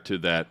prior to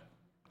that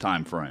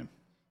time frame?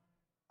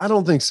 I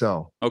don't think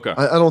so. Okay.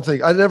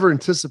 I never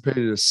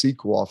anticipated a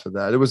sequel off of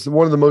that. It was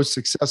one of the most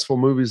successful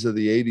movies of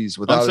the 80s.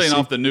 I'm saying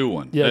off the new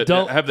one. Yeah,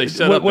 have they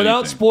set up without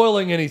anything?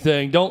 spoiling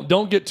anything?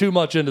 Don't get too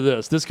much into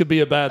this. This could be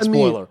a bad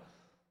spoiler.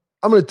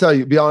 I'm going to tell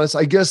you, be honest.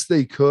 I guess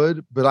they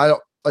could, but I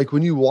don't like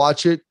when you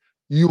watch it,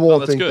 you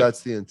won't think good.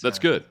 that's the intent. That's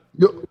good.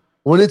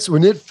 When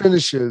it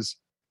finishes,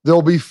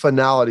 there'll be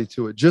finality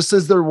to it, just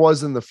as there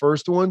was in the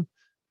first one.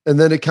 And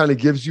then it kind of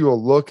gives you a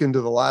look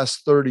into the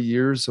last 30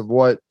 years of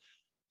what,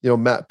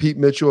 Pete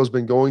Mitchell has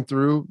been going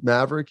through,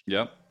 Maverick.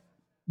 Yep.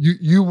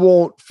 You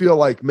won't feel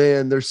like,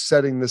 man, they're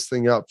setting this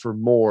thing up for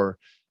more.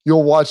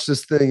 You'll watch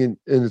this thing and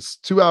it's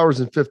 2 hours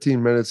and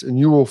 15 minutes and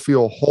you will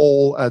feel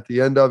whole at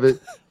the end of it.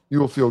 You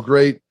will feel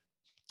great.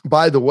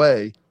 By the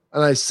way,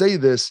 and I say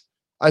this,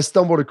 I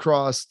stumbled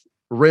across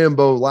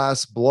Rambo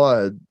Last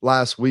Blood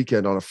last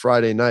weekend on a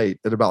Friday night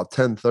at about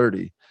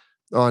 10:30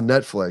 on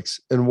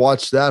Netflix and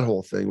watched that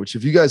whole thing, which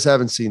if you guys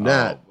haven't seen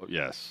that,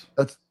 yes,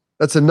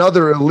 that's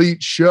another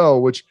elite show,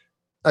 which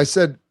I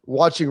said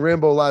watching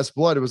Rambo Last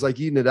Blood, it was like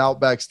eating at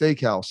Outback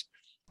Steakhouse.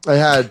 I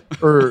had,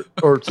 or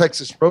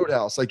Texas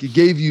Roadhouse. Like it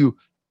gave you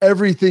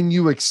everything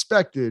you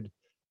expected.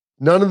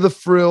 None of the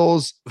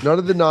frills, none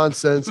of the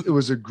nonsense. It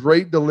was a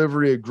great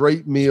delivery, a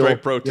great meal.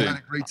 Great protein. You had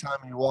a great time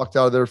and you walked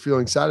out of there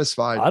feeling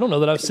satisfied. I don't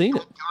know that I've seen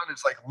it.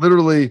 It's like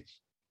literally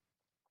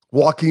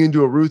walking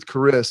into a Ruth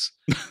Chris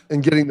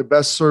and getting the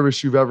best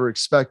service you've ever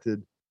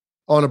expected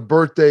on a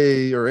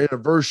birthday or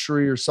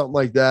anniversary or something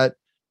like that.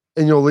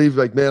 And you'll leave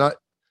like, man,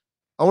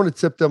 I want to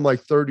tip them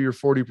like 30 or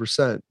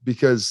 40%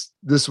 because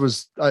this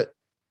was,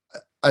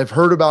 I've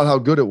heard about how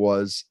good it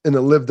was and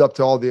it lived up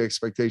to all the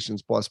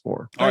expectations plus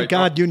more. Thank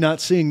God you're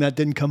not seeing that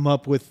didn't come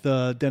up with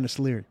Dennis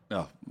Leary.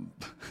 No.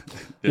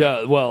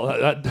 Yeah, well,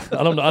 I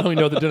don't know. I don't even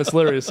know that Dennis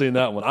Leary has seen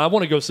that one. I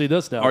want to go see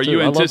this now. Are too.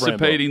 you I love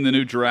anticipating the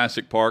new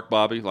Jurassic Park,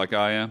 Bobby, like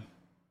I am?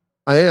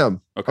 I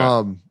am. Okay.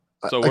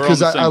 So we're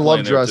because on the same I love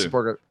plane there, Jurassic too.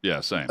 Park.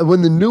 Yeah, same.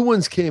 When the new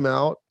ones came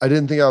out, I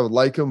didn't think I would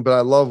like them, but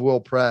I love Will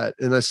Pratt,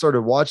 and I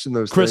started watching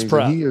those Chris things.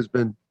 Pratt. And he has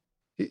been,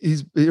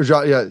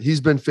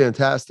 he's been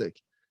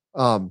fantastic.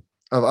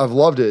 I've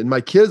loved it, and my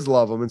kids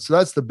love him, and so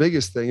that's the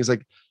biggest thing. Is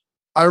like,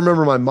 I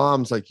remember my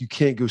mom's like, "You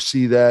can't go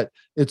see that;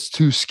 it's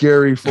too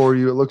scary for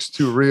you. It looks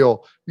too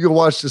real. You can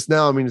watch this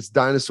now. I mean, it's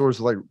dinosaurs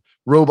with like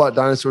robot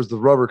dinosaurs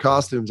with rubber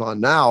costumes on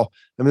now.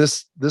 I mean,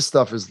 this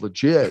stuff is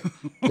legit."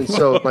 And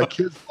so my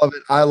kids love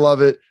it. I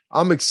love it.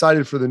 I'm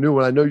excited for the new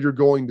one. I know you're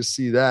going to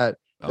see that,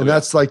 and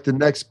that's like the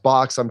next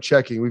box I'm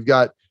checking. We've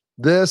got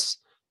this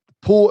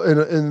pool in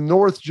the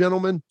North,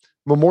 gentlemen.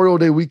 Memorial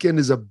Day weekend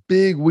is a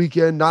big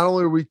weekend. Not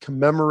only are we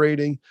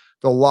commemorating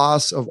the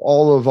loss of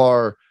all of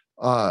our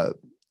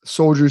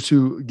soldiers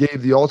who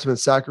gave the ultimate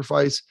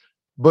sacrifice,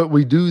 but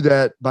we do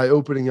that by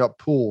opening up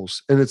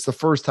pools. And it's the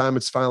first time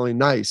it's finally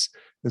nice.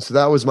 And so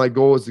that was my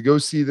goal, is to go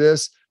see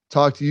this,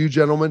 talk to you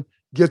gentlemen,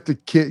 get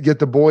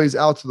the boys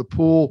out to the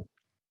pool,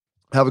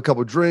 have a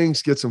couple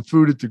drinks, get some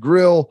food at the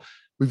grill.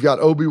 We've got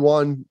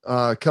Obi-Wan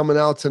coming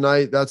out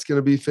tonight. That's going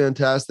to be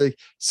fantastic.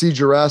 See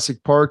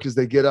Jurassic Park as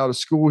they get out of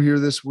school here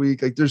this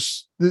week. Like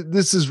this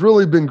has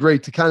really been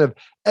great to kind of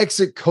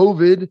exit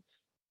COVID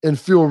and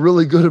feel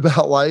really good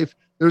about life.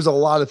 There's a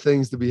lot of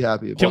things to be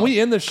happy about. Can we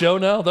end the show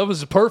now? That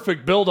was a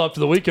perfect build up to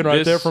the weekend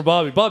right there from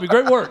Bobby. Bobby,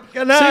 great work.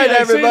 Good night,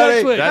 everybody. See you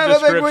next week. That Have a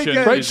big description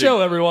weekend. Great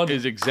show, everyone.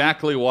 Is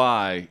exactly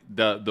why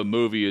the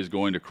movie is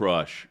going to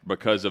crush,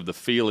 because of the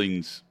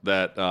feelings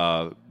that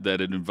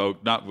it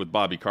invoked, not with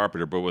Bobby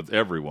Carpenter, but with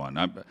everyone.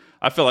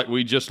 I feel like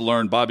we just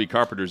learned Bobby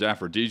Carpenter's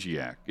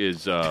aphrodisiac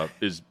is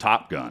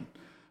Top Gun.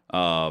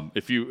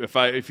 If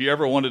you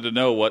ever wanted to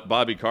know what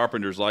Bobby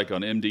Carpenter's like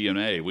on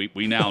MDMA,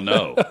 we now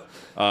know.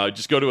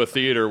 Just go to a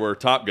theater where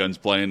Top Gun's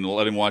playing and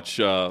let him watch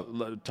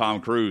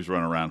Tom Cruise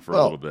run around for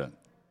a little bit.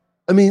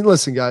 I mean,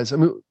 listen, guys. I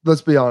mean,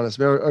 let's be honest.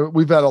 Man,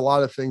 we've had a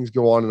lot of things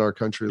go on in our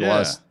country the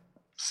last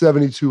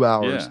 72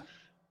 hours,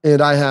 and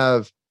I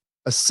have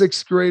a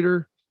 6th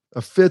grader,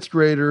 a 5th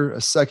grader, a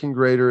 2nd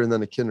grader, and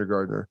then a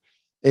kindergartner.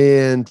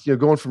 And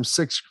going from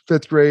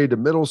 5th grade to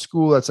middle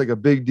school, that's like a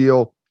big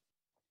deal.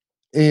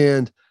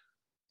 And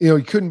you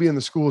couldn't be in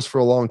the schools for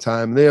a long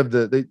time. They have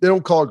they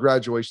don't call it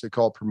graduation, they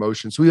call it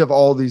promotion. So we have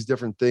all these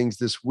different things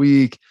this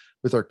week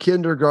with our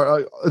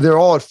kindergarten. They're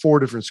all at 4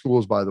 different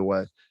schools, by the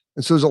way.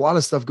 And so there's a lot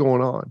of stuff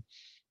going on.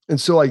 And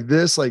so like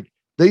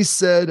they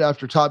said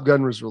after Top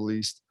Gun was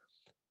released,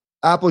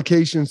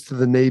 applications to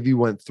the Navy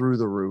went through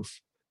the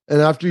roof.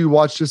 And after you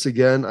watch this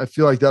again, I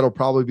feel like that'll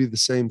probably be the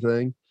same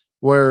thing,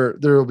 where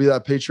there will be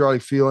that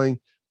patriotic feeling.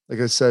 Like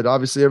I said,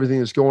 obviously everything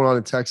that's going on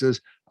in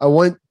Texas. I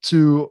went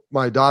to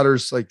my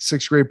daughter's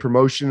 6th grade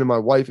promotion, and my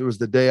wife, it was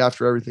the day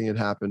after everything had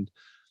happened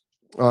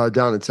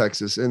down in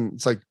Texas. And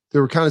it's like, they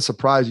were kind of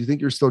surprised. You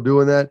think you're still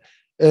doing that?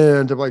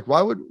 And I'm like,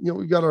 why would,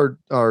 we've got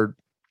our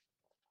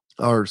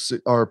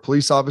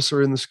police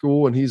officer in the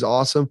school, and he's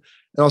awesome.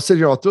 And I'll sit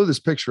here, I'll throw this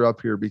picture up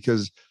here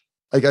because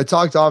I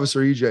talked to Officer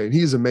EJ, and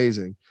he's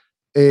amazing.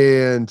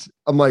 And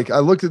I'm like, I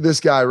looked at this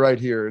guy right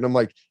here, and I'm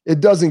like,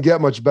 it doesn't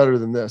get much better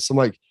than this. I'm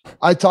like,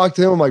 I talked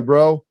to him, I'm like,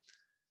 bro,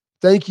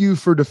 thank you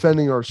for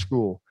defending our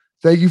school.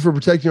 Thank you for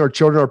protecting our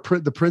children.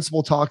 The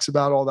principal talks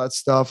about all that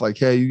stuff. Like,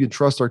 hey, you can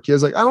trust our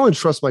kids. Like, I don't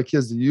entrust my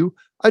kids to you.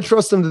 I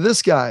trust them to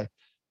this guy,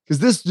 because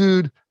this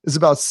dude is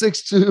about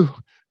 6'2",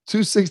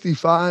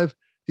 265.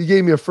 He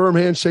gave me a firm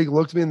handshake,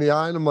 looked me in the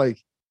eye, and I'm like,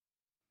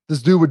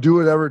 this dude would do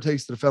whatever it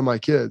takes to defend my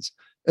kids.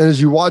 And as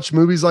you watch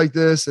movies like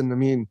this, and I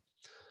mean,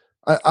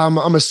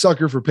 I'm a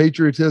sucker for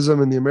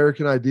patriotism and the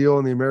American ideal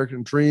and the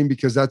American dream,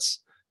 because that's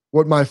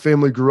what my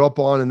family grew up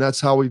on, and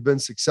that's how we've been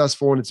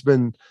successful. And it's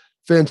been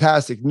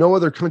fantastic. No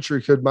other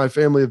country could my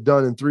family have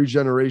done in 3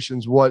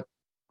 generations what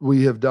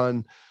we have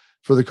done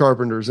for the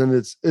Carpenters. And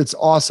it's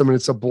awesome. And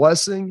it's a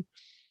blessing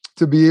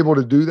to be able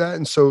to do that.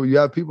 And so you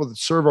have people that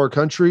serve our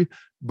country,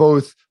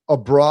 both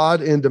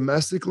abroad and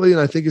domestically. And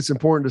I think it's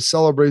important to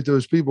celebrate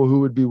those people who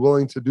would be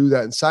willing to do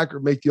that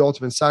and make the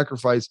ultimate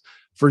sacrifice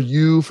for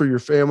you, for your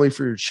family,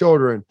 for your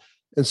children.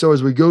 And so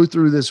as we go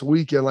through this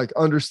weekend, like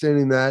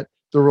understanding that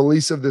the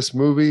release of this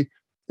movie,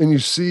 and you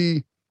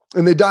see,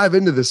 and they dive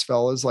into this,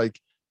 fellas, like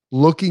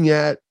looking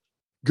at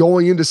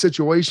going into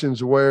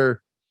situations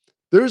where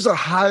there's a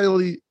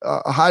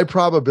high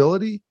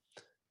probability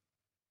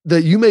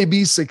that you may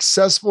be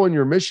successful in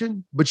your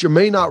mission, but you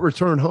may not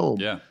return home.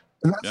 Yeah.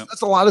 And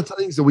that's a lot of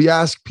things that we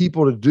ask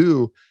people to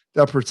do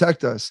that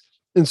protect us.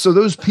 And so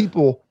those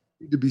people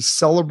need to be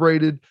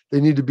celebrated. They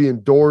need to be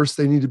endorsed.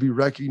 They need to be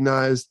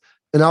recognized.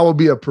 And I will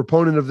be a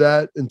proponent of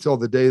that until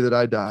the day that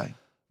I die.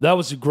 That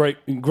was a great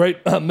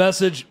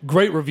message.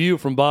 Great review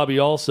from Bobby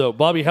also.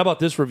 Bobby, how about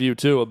this review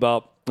too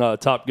about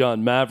Top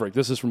Gun Maverick?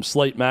 This is from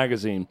Slate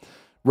Magazine.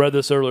 Read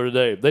this earlier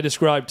today. They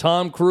described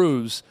Tom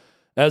Cruise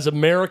as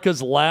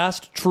America's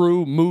last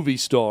true movie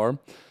star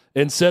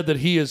and said that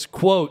he is,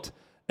 quote,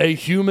 a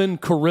human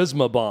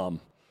charisma bomb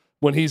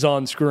when he's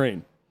on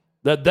screen.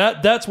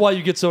 That's why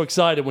you get so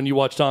excited when you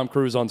watch Tom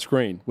Cruise on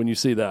screen, when you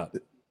see that.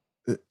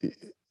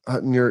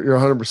 You're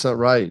 100%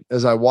 right.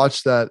 As I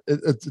watched that,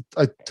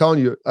 I'm telling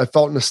you, I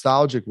felt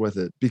nostalgic with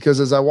it because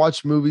as I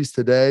watch movies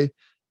today,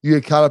 you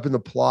get caught up in the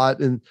plot.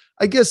 And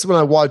I guess when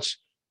I watch,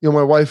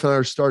 my wife and I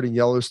are starting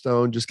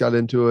Yellowstone, just got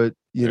into it,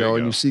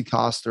 and you see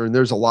Costner, and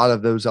there's a lot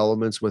of those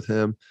elements with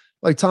him.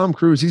 Like Tom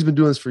Cruise, he's been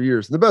doing this for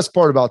years. And the best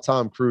part about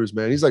Tom Cruise,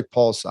 man, he's like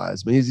Paul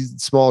size. I mean, he's a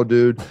small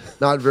dude,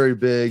 not very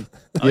big.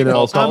 I'm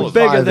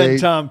bigger than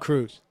Tom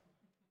Cruise.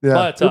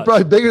 Yeah, you're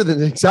probably bigger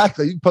than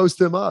exactly. You can post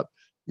him up.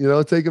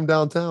 Take him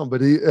downtown.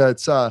 But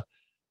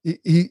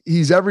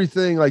he's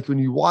everything. Like when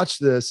you watch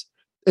this,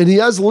 and he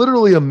has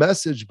literally a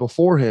message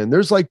beforehand.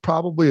 There's like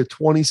probably a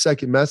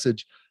 20-second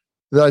message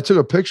that I took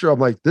a picture of. I'm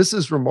like, this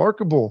is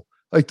remarkable.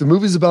 Like the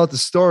movie's about to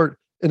start,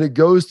 and it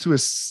goes to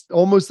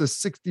almost a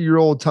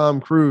 60-year-old Tom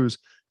Cruise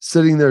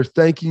sitting there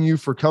thanking you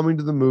for coming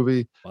to the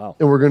movie. Wow.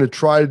 And we're going to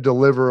try to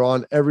deliver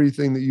on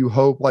everything that you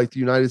hope like the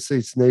United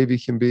States Navy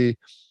can be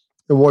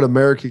and what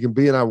America can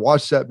be. And I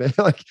watched that, man.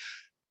 Like,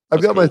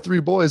 I've got my 3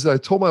 boys, and I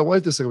told my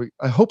wife this.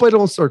 I hope I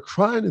don't start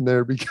crying in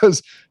there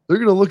because they're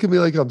going to look at me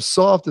like I'm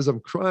soft as I'm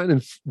crying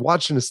and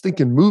watching a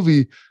stinking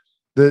movie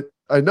that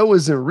I know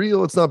isn't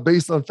real. It's not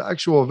based on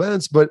factual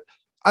events, but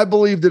I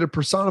believe that it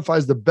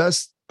personifies the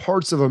best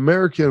parts of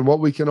America and what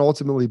we can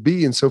ultimately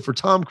be. And so for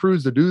Tom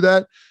Cruise to do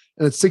that,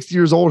 and at 60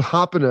 years old,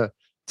 hop in a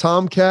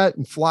Tomcat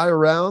and fly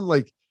around,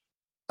 like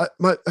I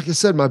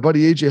said, my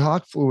buddy AJ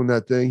Hawk flew in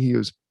that thing. He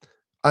was,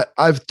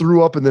 I've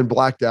threw up and then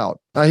blacked out.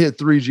 I hit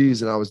 3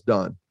 Gs and I was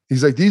done.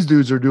 He's like, these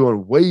dudes are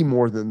doing way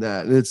more than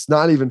that. And it's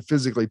not even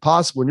physically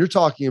possible. When you're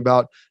talking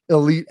about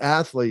elite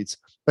athletes,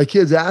 my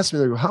kids ask me,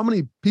 they go, how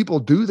many people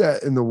do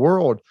that in the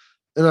world?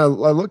 And I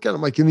look at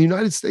them like in the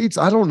United States,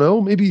 I don't know,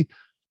 maybe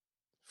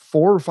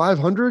 400 or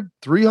 500,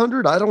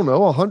 300, I don't know,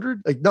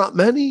 100, like not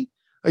many.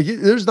 Like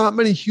there's not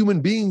many human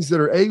beings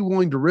that are A,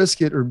 willing to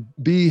risk it, or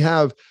B,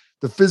 have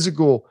the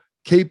physical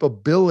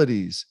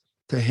capabilities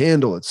to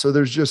handle it. So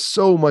there's just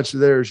so much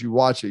there as you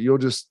watch it. You'll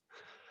just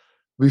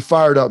be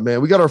fired up,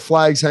 man. We got our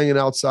flags hanging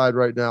outside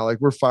right now. Like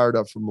we're fired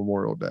up for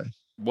Memorial Day.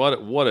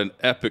 What an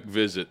epic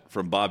visit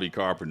from Bobby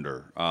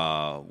Carpenter.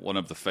 One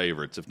of the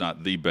favorites, if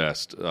not the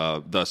best,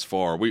 thus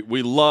far.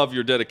 We love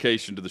your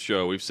dedication to the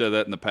show. We've said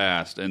that in the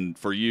past. And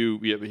for you,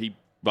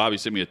 Bobby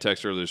sent me a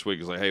text earlier this week.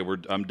 He's like, hey,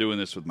 I'm doing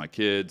this with my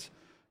kids.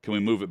 Can we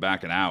move it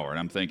back an hour? And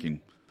I'm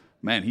thinking,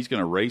 man, he's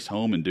going to race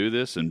home and do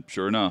this. And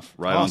sure enough,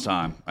 right on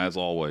time, as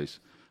always.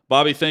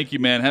 Bobby, thank you,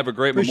 man. Have a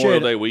great Memorial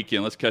Day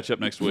weekend. Let's catch up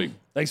next week.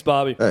 Thanks,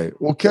 Bobby. Hey,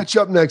 we'll catch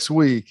up next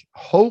week.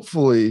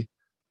 Hopefully,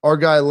 our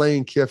guy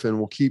Lane Kiffin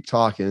will keep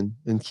talking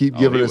and keep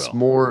giving us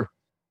more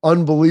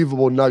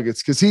unbelievable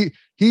nuggets because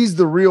he's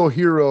the real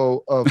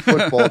hero of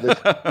football.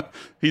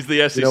 He's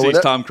the SEC's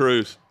Tom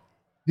Cruise.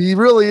 He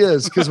really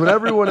is, because when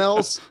everyone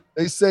else,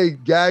 they say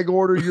gag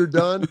order, you're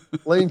done,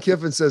 Lane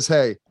Kiffin says,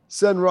 hey,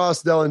 send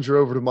Ross Dellinger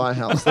over to my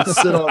house.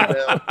 Let's sit on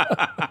down.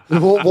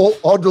 And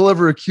I'll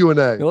deliver a Q&A.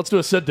 Yeah, let's do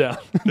a sit down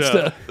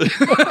instead.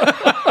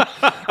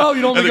 Oh,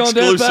 you don't think on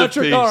Dan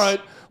Patrick? Piece. All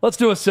right, let's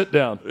do a sit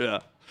down. Yeah.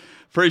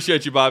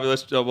 Appreciate you, Bobby.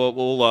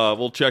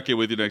 We'll check in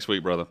with you next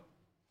week, brother.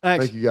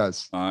 Thanks. Thank you,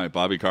 guys. All right,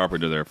 Bobby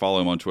Carpenter there.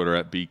 Follow him on Twitter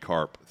at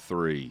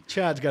bcarp3.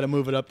 Chad's got to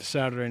move it up to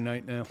Saturday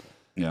night now.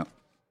 Yeah.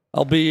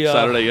 I'll be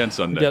Saturday and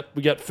Sunday.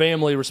 We got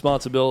family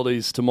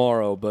responsibilities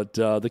tomorrow, but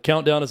the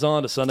countdown is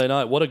on to Sunday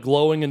night. What a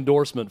glowing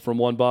endorsement from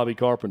one Bobby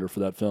Carpenter for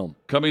that film.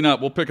 Coming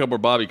up, we'll pick up where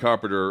Bobby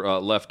Carpenter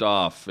left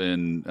off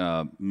in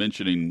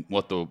mentioning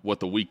what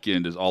the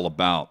weekend is all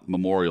about,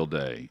 Memorial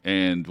Day,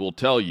 and we'll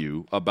tell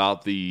you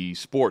about the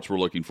sports we're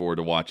looking forward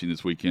to watching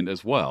this weekend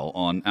as well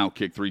on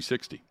Outkick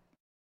 360.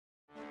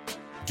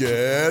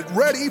 Get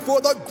ready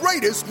for the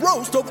greatest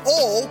roast of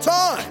all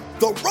time,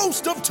 the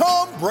Roast of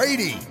Tom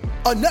Brady,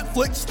 a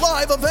Netflix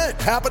live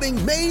event happening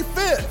May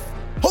 5th.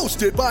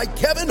 Hosted by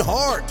Kevin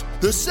Hart,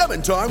 the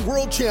 7-time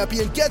world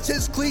champion gets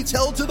his cleats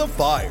held to the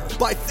fire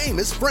by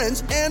famous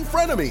friends and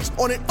frenemies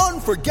on an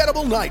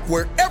unforgettable night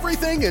where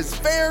everything is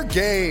fair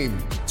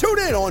game. Tune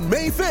in on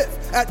May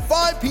 5th at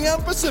 5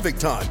 p.m. Pacific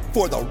time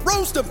for the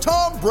Roast of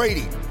Tom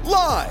Brady,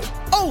 live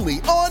only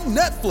on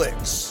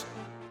Netflix.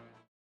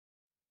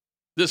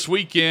 This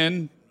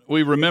weekend,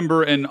 we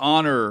remember and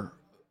honor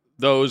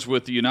those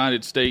with the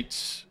United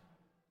States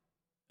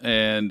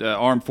and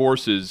Armed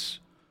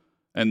Forces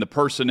and the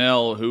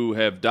personnel who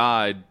have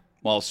died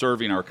while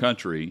serving our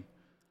country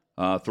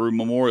through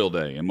Memorial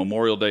Day and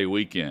Memorial Day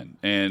weekend.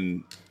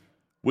 And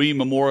we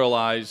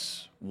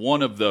memorialize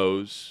one of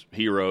those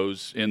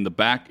heroes in the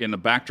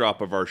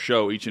backdrop of our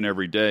show each and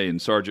every day, in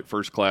Sergeant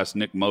First Class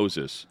Nick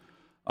Moses.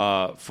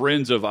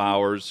 Friends of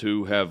ours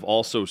who have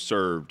also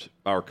served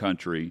our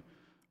country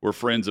were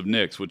friends of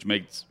Nick's, which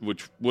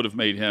would have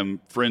made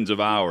him friends of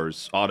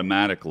ours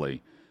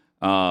automatically.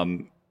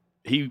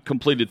 He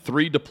completed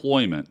 3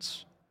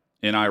 deployments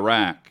in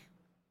Iraq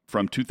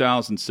from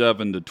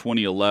 2007 to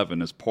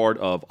 2011 as part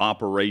of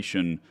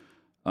Operation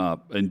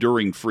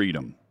Enduring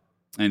Freedom.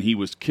 And he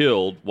was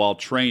killed while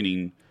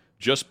training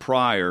just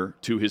prior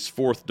to his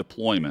 4th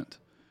deployment.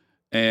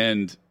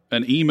 And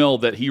an email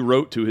that he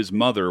wrote to his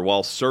mother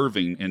while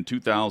serving in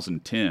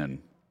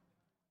 2010.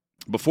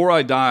 Before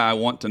I die, I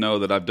want to know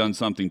that I've done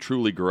something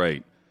truly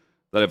great,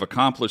 that I've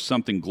accomplished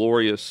something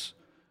glorious,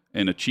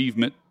 an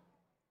achievement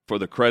for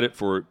the credit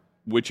for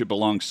which it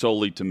belongs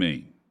solely to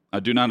me. I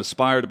do not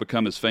aspire to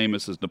become as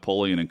famous as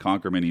Napoleon and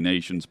conquer many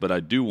nations, but I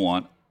do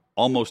want,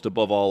 almost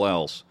above all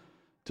else,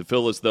 to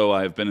feel as though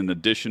I have been an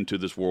addition to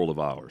this world of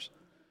ours.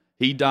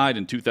 He died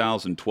in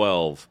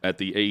 2012 at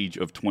the age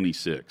of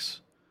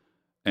 26,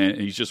 and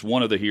he's just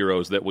one of the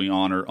heroes that we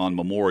honor on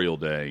Memorial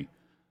Day.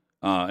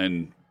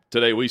 And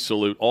today we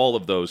salute all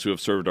of those who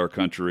have served our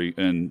country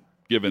and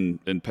given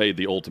and paid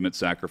the ultimate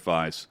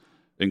sacrifice,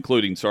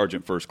 including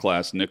Sergeant First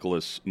Class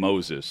Nicholas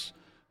Moses,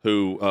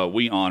 who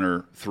we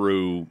honor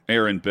through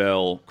Aaron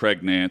Bell,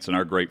 Craig Nance, and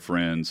our great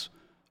friends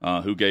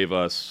who gave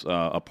us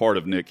a part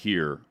of Nick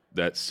here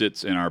that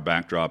sits in our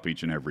backdrop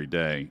each and every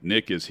day.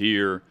 Nick is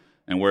here,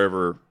 and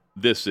wherever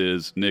this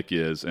is, Nick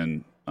is,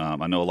 and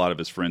I know a lot of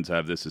his friends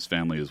have this, his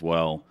family as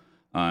well,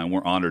 and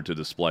we're honored to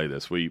display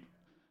this. We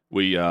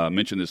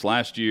mentioned this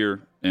last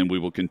year, and we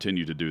will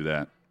continue to do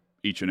that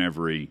each and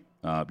every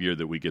year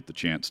that we get the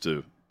chance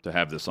to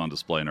have this on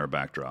display in our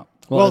backdrop.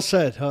 Well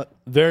said, Hut.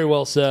 Very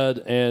well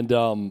said. And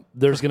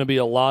there's going to be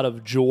a lot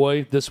of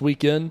joy this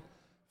weekend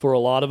for a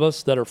lot of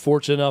us that are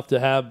fortunate enough to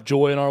have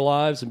joy in our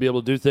lives and be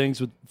able to do things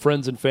with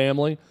friends and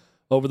family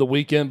over the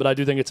weekend. But I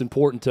do think it's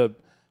important to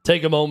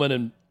take a moment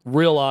and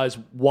realize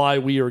why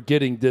we are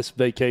getting this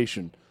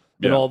vacation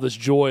and all this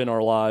joy in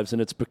our lives.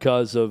 And it's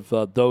because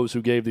of those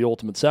who gave the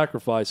ultimate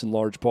sacrifice in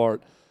large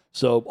part.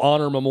 So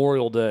honor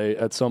Memorial Day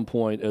at some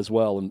point as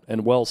well.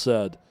 And well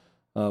said.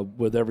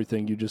 With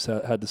everything you just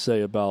had to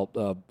say about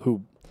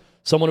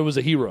someone who was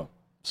a hero.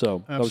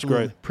 So Absolutely. That was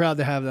great. Proud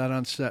to have that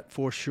on set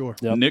for sure.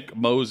 Yep.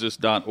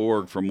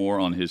 NickMoses.org for more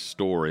on his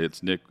story.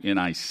 It's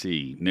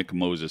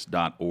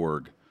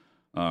NickMoses.org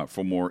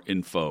for more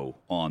info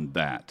on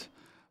that.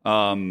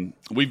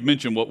 We've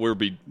mentioned what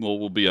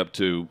we'll be up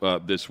to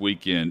this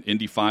weekend.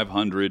 Indy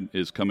 500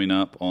 is coming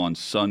up on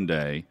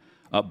Sunday.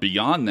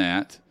 Beyond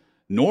that,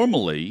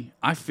 normally,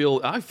 I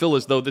feel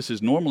as though this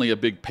is normally a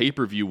big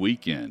pay-per-view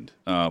weekend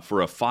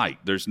for a fight.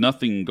 There's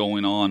nothing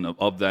going on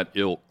of that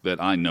ilk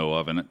that I know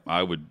of, and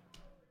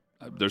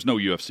there's no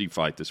UFC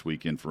fight this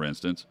weekend, for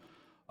instance.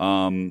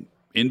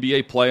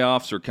 NBA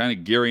playoffs are kind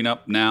of gearing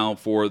up now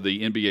for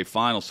the NBA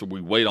Finals, so we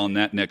wait on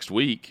that next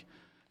week,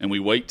 and we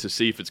wait to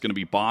see if it's going to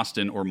be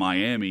Boston or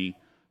Miami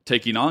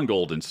taking on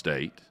Golden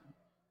State.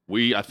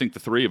 I think the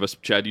three of us,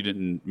 Chad, you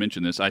didn't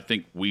mention this, I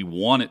think we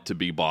want it to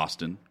be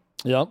Boston.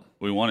 Yep.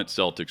 We want it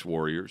Celtics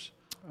Warriors.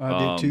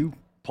 I did too.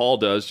 Paul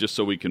does, just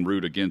so we can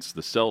root against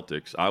the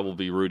Celtics. I will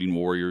be rooting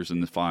Warriors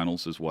in the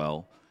finals as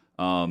well.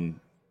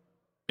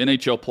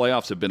 NHL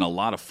playoffs have been a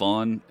lot of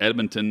fun.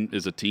 Edmonton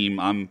is a team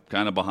I'm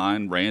kind of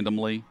behind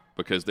randomly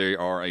because they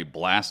are a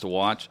blast to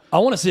watch. I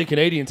want to see a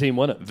Canadian team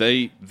win it.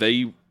 They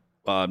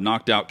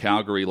knocked out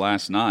Calgary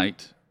last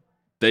night.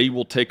 They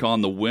will take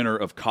on the winner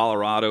of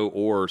Colorado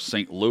or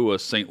St.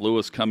 Louis. St.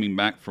 Louis coming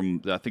back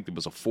from, I think it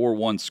was a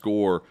 4-1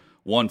 score,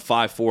 won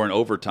 5-4 in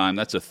overtime.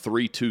 That's a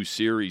 3-2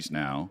 series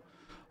now.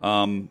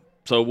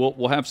 So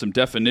we'll have some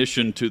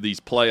definition to these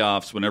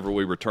playoffs whenever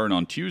we return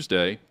on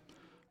Tuesday.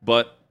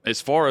 But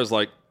as far as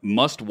like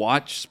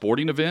must-watch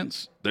sporting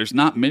events, there's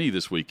not many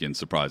this weekend,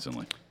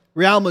 surprisingly.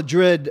 Real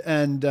Madrid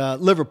and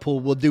Liverpool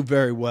will do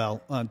very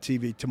well on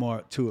TV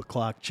tomorrow at 2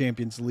 o'clock,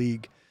 Champions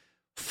League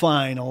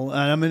final.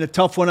 And I'm in a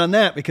tough one on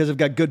that because I've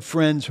got good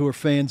friends who are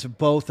fans of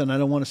both, and I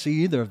don't want to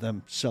see either of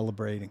them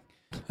celebrating.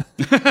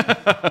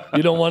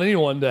 You don't want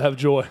anyone to have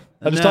joy.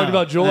 I just talked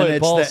about joy. And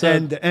it's Paul the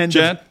said, end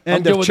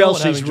of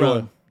Chelsea's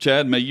run.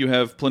 Chad, may you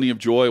have plenty of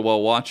joy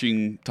while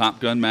watching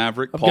Top Gun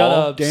Maverick. I've Paul,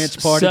 got a dance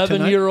party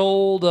tonight.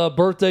 7-year-old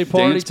birthday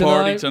party Dance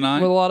party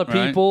tonight with a lot of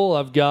right. people.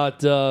 I've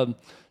got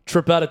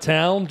trip out of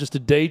town, just a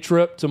day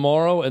trip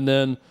tomorrow, and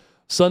then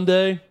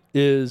Sunday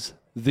is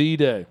the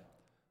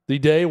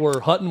day where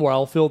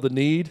I'll feel the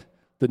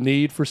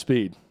need for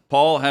speed.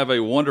 Paul, have a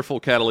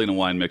wonderful Catalina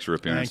wine mixer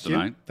appearance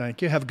tonight.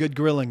 Thank you. Have good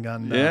grilling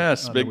on.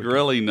 Yes, on big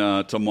grilling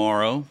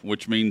tomorrow,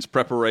 which means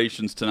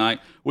preparations tonight.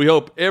 We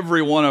hope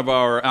every one of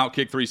our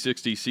Outkick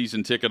 360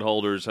 season ticket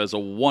holders has a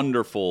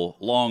wonderful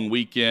long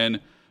weekend.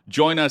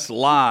 Join us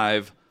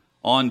live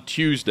on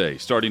Tuesday,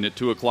 starting at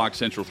 2 o'clock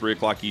Central, 3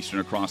 o'clock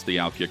Eastern across the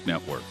Outkick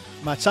Network.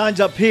 My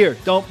sign's up here.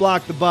 Don't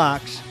block the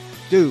box.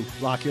 Do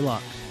block your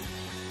locks.